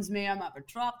owns me. I'm not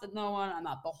betrothed to no one. I'm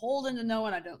not beholden to no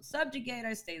one. I don't subjugate.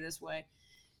 I stay this way.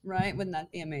 Right? Wouldn't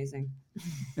that be amazing?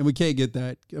 And we can't get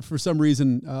that for some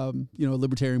reason. A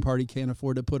Libertarian Party can't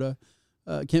afford to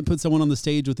can't put someone on the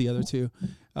stage with the other two.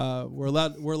 We're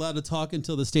allowed to talk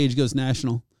until the stage goes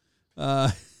national.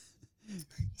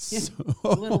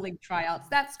 Little league tryouts.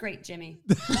 That's great, Jimmy.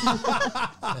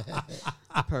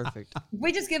 Perfect. If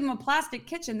we just give them a plastic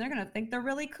kitchen, they're going to think they're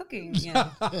really cooking.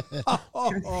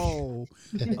 Oh,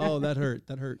 that hurt.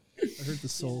 That hurt the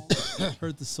soul.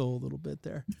 Hurt the soul a little bit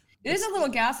there. It is a little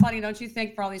gaslighting, don't you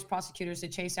think, for all these prosecutors to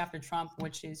chase after Trump,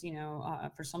 which is,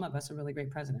 for some of us, a really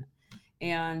great president.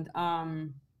 And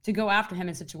to go after him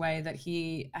in such a way that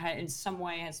he in some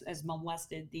way has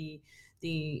molested the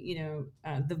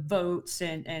votes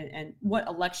and what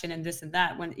election and this and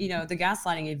that, when the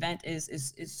gaslighting event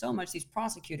is so much these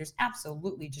prosecutors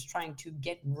absolutely just trying to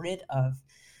get rid of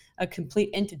a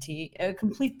complete entity, a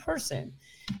complete person.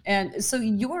 And so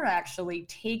you're actually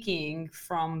taking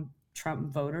from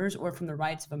Trump voters or from the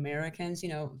rights of Americans,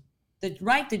 the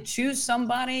right to choose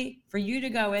somebody, for you to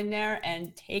go in there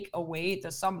and take away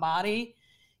the somebody.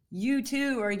 You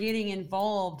too are getting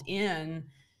involved in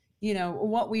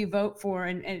what we vote for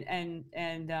and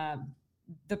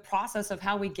the process of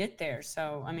how we get there.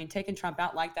 So, I mean, taking Trump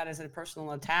out like that as a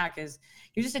personal attack is,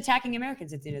 you're just attacking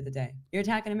Americans at the end of the day. You're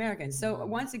attacking Americans. So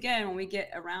once again, when we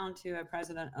get around to a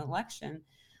president election,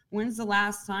 when's the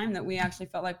last time that we actually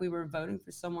felt like we were voting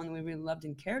for someone we really loved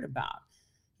and cared about?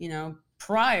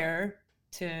 Prior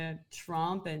to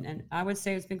Trump, and I would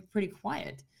say it's been pretty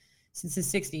quiet since the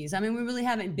 60s. I mean, we really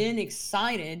haven't been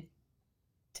excited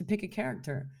to pick a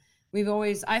character. We've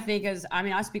always, I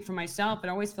I speak for myself, but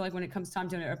I always feel like when it comes time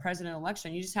to a president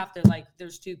election, you just have to,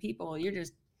 there's two people. You're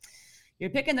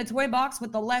picking the toy box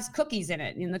with the less cookies in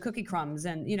it, the cookie crumbs,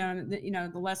 and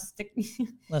the less stick.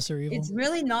 Lesser evil. It's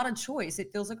really not a choice.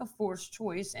 It feels like a forced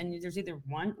choice, and there's either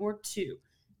one or two,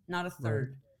 not a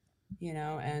third.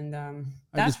 Right.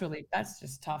 That's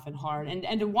just tough and hard.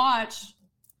 And to watch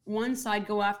one side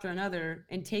go after another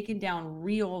and taking down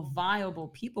real viable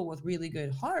people with really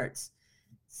good hearts,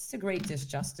 it's a great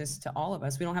disjustice to all of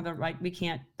us. We don't have the right. We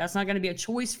can't. That's not going to be a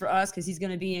choice for us because he's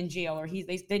going to be in jail, or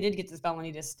they did get this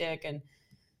felony to stick, and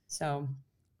so.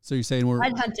 So you're saying we're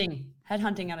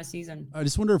headhunting out of season. I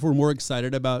just wonder if we're more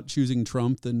excited about choosing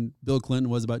Trump than Bill Clinton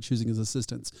was about choosing his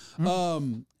assistants.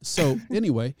 So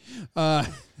anyway, I'm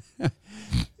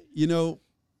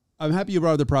happy you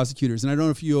brought up the prosecutors, and I don't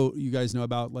know if you guys know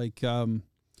about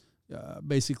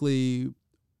basically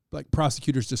like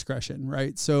prosecutors' discretion,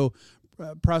 right? So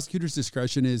prosecutors'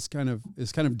 discretion is kind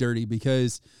of dirty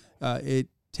because it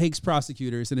takes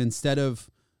prosecutors and instead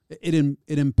of it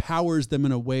empowers them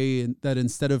in a way that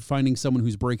instead of finding someone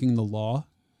who's breaking the law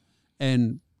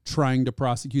and trying to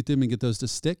prosecute them and get those to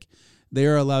stick, they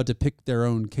are allowed to pick their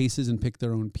own cases and pick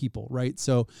their own people, right?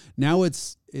 So now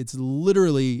it's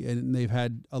literally, and they've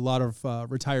had a lot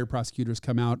of retired prosecutors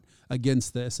come out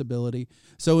against this ability.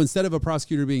 So instead of a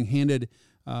prosecutor being handed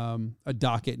a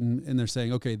docket and they're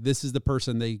saying, okay, this is the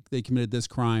person, they committed this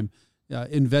crime,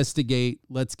 investigate,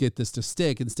 let's get this to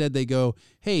stick. Instead, they go,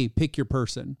 hey, pick your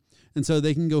person. And so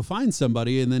they can go find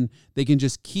somebody, and then they can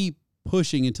just keep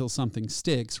pushing until something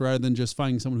sticks, rather than just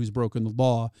finding someone who's broken the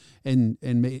law and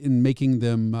making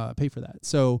them pay for that.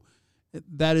 So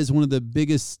that is one of the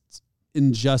biggest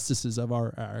injustices of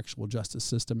our actual justice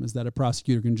system, is that a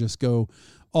prosecutor can just go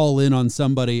all in on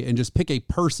somebody and just pick a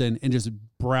person and just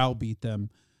browbeat them.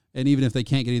 And even if they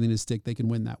can't get anything to stick, they can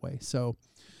win that way. So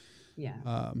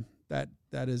Yeah.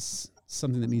 That is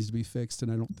something that needs to be fixed,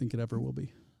 and I don't think it ever will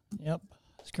be. Yep.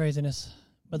 It's craziness.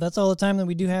 But that's all the time that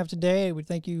we do have today. We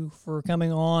thank you for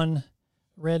coming on,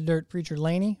 Red Dirt Preacher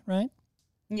Laney, right?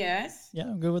 Yes. Yeah,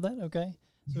 I'm good with that. Okay.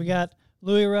 So we got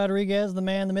Louis Rodriguez, the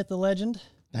man, the myth, the legend.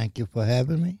 Thank you for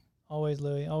having me. Always,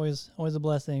 Louis. Always a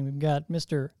blessing. We've got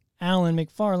Mr. Alan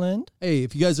McFarland. Hey,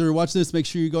 if you guys are watching this, make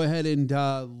sure you go ahead and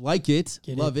like it,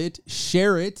 love it,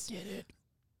 share it. Get it.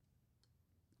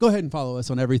 Go ahead and follow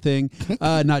us on everything,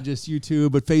 not just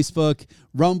YouTube, but Facebook,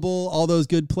 Rumble, all those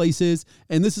good places.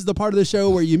 And this is the part of the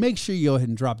show where you make sure you go ahead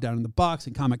and drop down in the box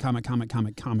and comment,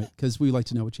 because we like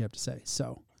to know what you have to say.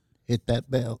 So Hit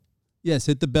that bell. yes,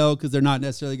 hit the bell, because they're not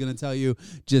necessarily going to tell you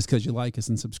just because you like us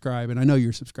and subscribe. And I know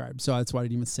you're subscribed, so that's why I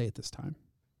didn't even say it this time.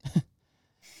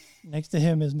 Next to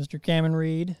him is Mr. Cameron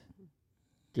Reed.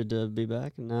 Good to be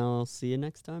back, and now I'll see you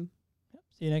next time.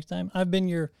 See you next time. I've been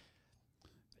your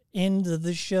end of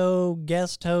the show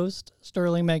guest host,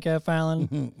 Sterling Metcalf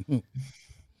Allen.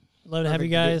 Love to have you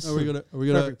guys. Are we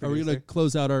gonna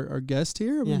close out our guest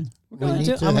here? Yeah. We're We going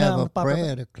need to I'm have gonna a pop her-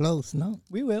 prayer to close, no?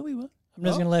 We will. I'm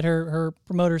just going to let her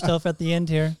promote herself at the end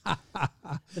here.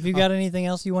 If you got anything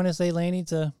else you want to say, Laney,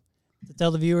 to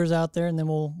tell the viewers out there, and then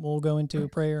we'll go into a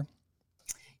prayer.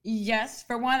 Yes.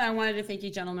 For one, I wanted to thank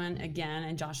you, gentlemen, again,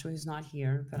 and Joshua, who's not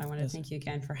here, but I want to Yes. thank you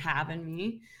again for having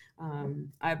me.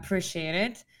 I appreciate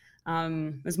it.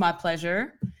 It was my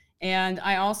pleasure. And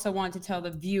I also want to tell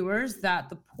the viewers that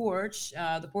the Porch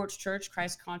Church,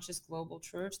 Christ Conscious Global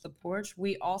Church, the Porch,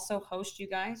 we also host you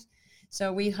guys.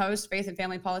 So we host Faith and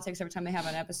Family Politics every time they have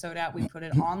an episode out. We put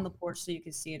it on the porch so you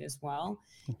can see it as well.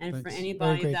 And for Thanks.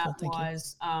 anybody Very grateful. that Thank you.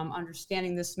 was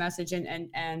understanding this message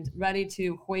and ready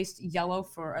to hoist yellow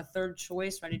for a third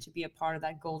choice, ready to be a part of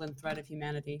that golden thread of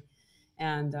humanity.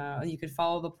 And you could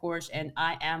follow the Porch and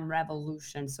I Am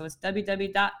Revolution. So it's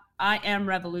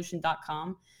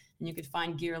www.iamrevolution.com. And you could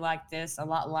find gear like this, a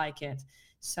lot like it.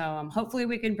 So hopefully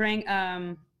we can bring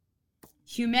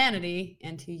humanity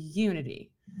into unity.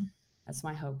 That's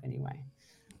my hope anyway.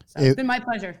 So it's been my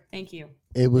pleasure. Thank you.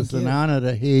 It was Thank an you. honor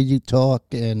to hear you talk,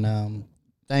 and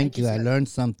thank you. you, I sir. learned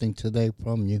something today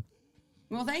from you.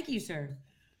 Well, thank you, sir.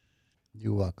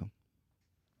 You're welcome.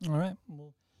 All right.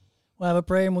 We'll have a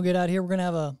prayer and we'll get out here. We're going to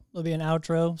have there'll be an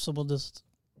outro, so we'll just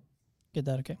get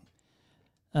that okay.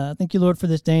 Thank you, Lord, for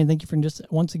this day, and thank you for just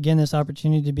once again this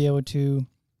opportunity to be able to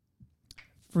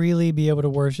freely be able to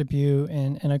worship you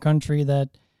in a country that,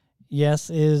 yes,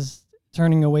 is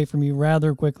turning away from you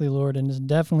rather quickly, Lord, and is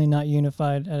definitely not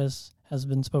unified, as has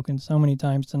been spoken so many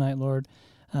times tonight, Lord.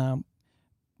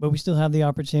 But we still have the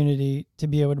opportunity to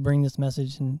be able to bring this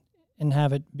message and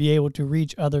have it be able to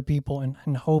reach other people,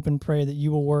 and hope and pray that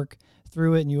you will work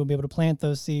through it and you will be able to plant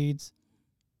those seeds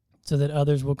so that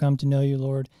others will come to know you,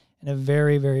 Lord, in a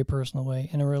very, very personal way,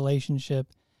 in a relationship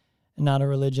and not a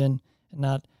religion and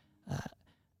not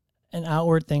an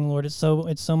outward thing, Lord. It's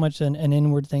so much an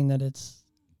inward thing that it's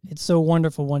so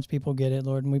wonderful once people get it,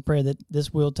 Lord. And we pray that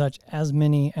this will touch as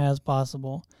many as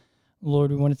possible.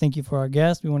 Lord, we want to thank you for our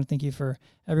guests. We want to thank you for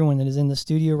everyone that is in the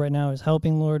studio right now is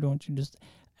helping, Lord. I want you to just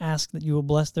ask that you will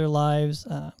bless their lives,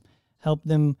 help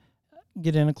them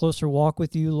get in a closer walk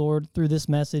with you, Lord, through this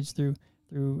message, through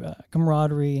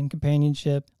camaraderie and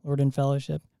companionship, Lord, and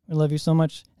fellowship. We love you so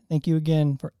much. Thank you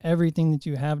again for everything that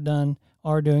you have done,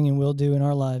 are doing, and will do in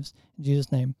our lives. In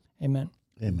Jesus' name, amen.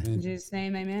 Amen. In Jesus'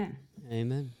 name, amen.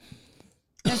 Amen.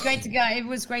 It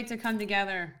was great to come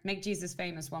together, make Jesus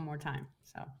famous one more time.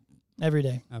 So Every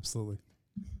day. Absolutely.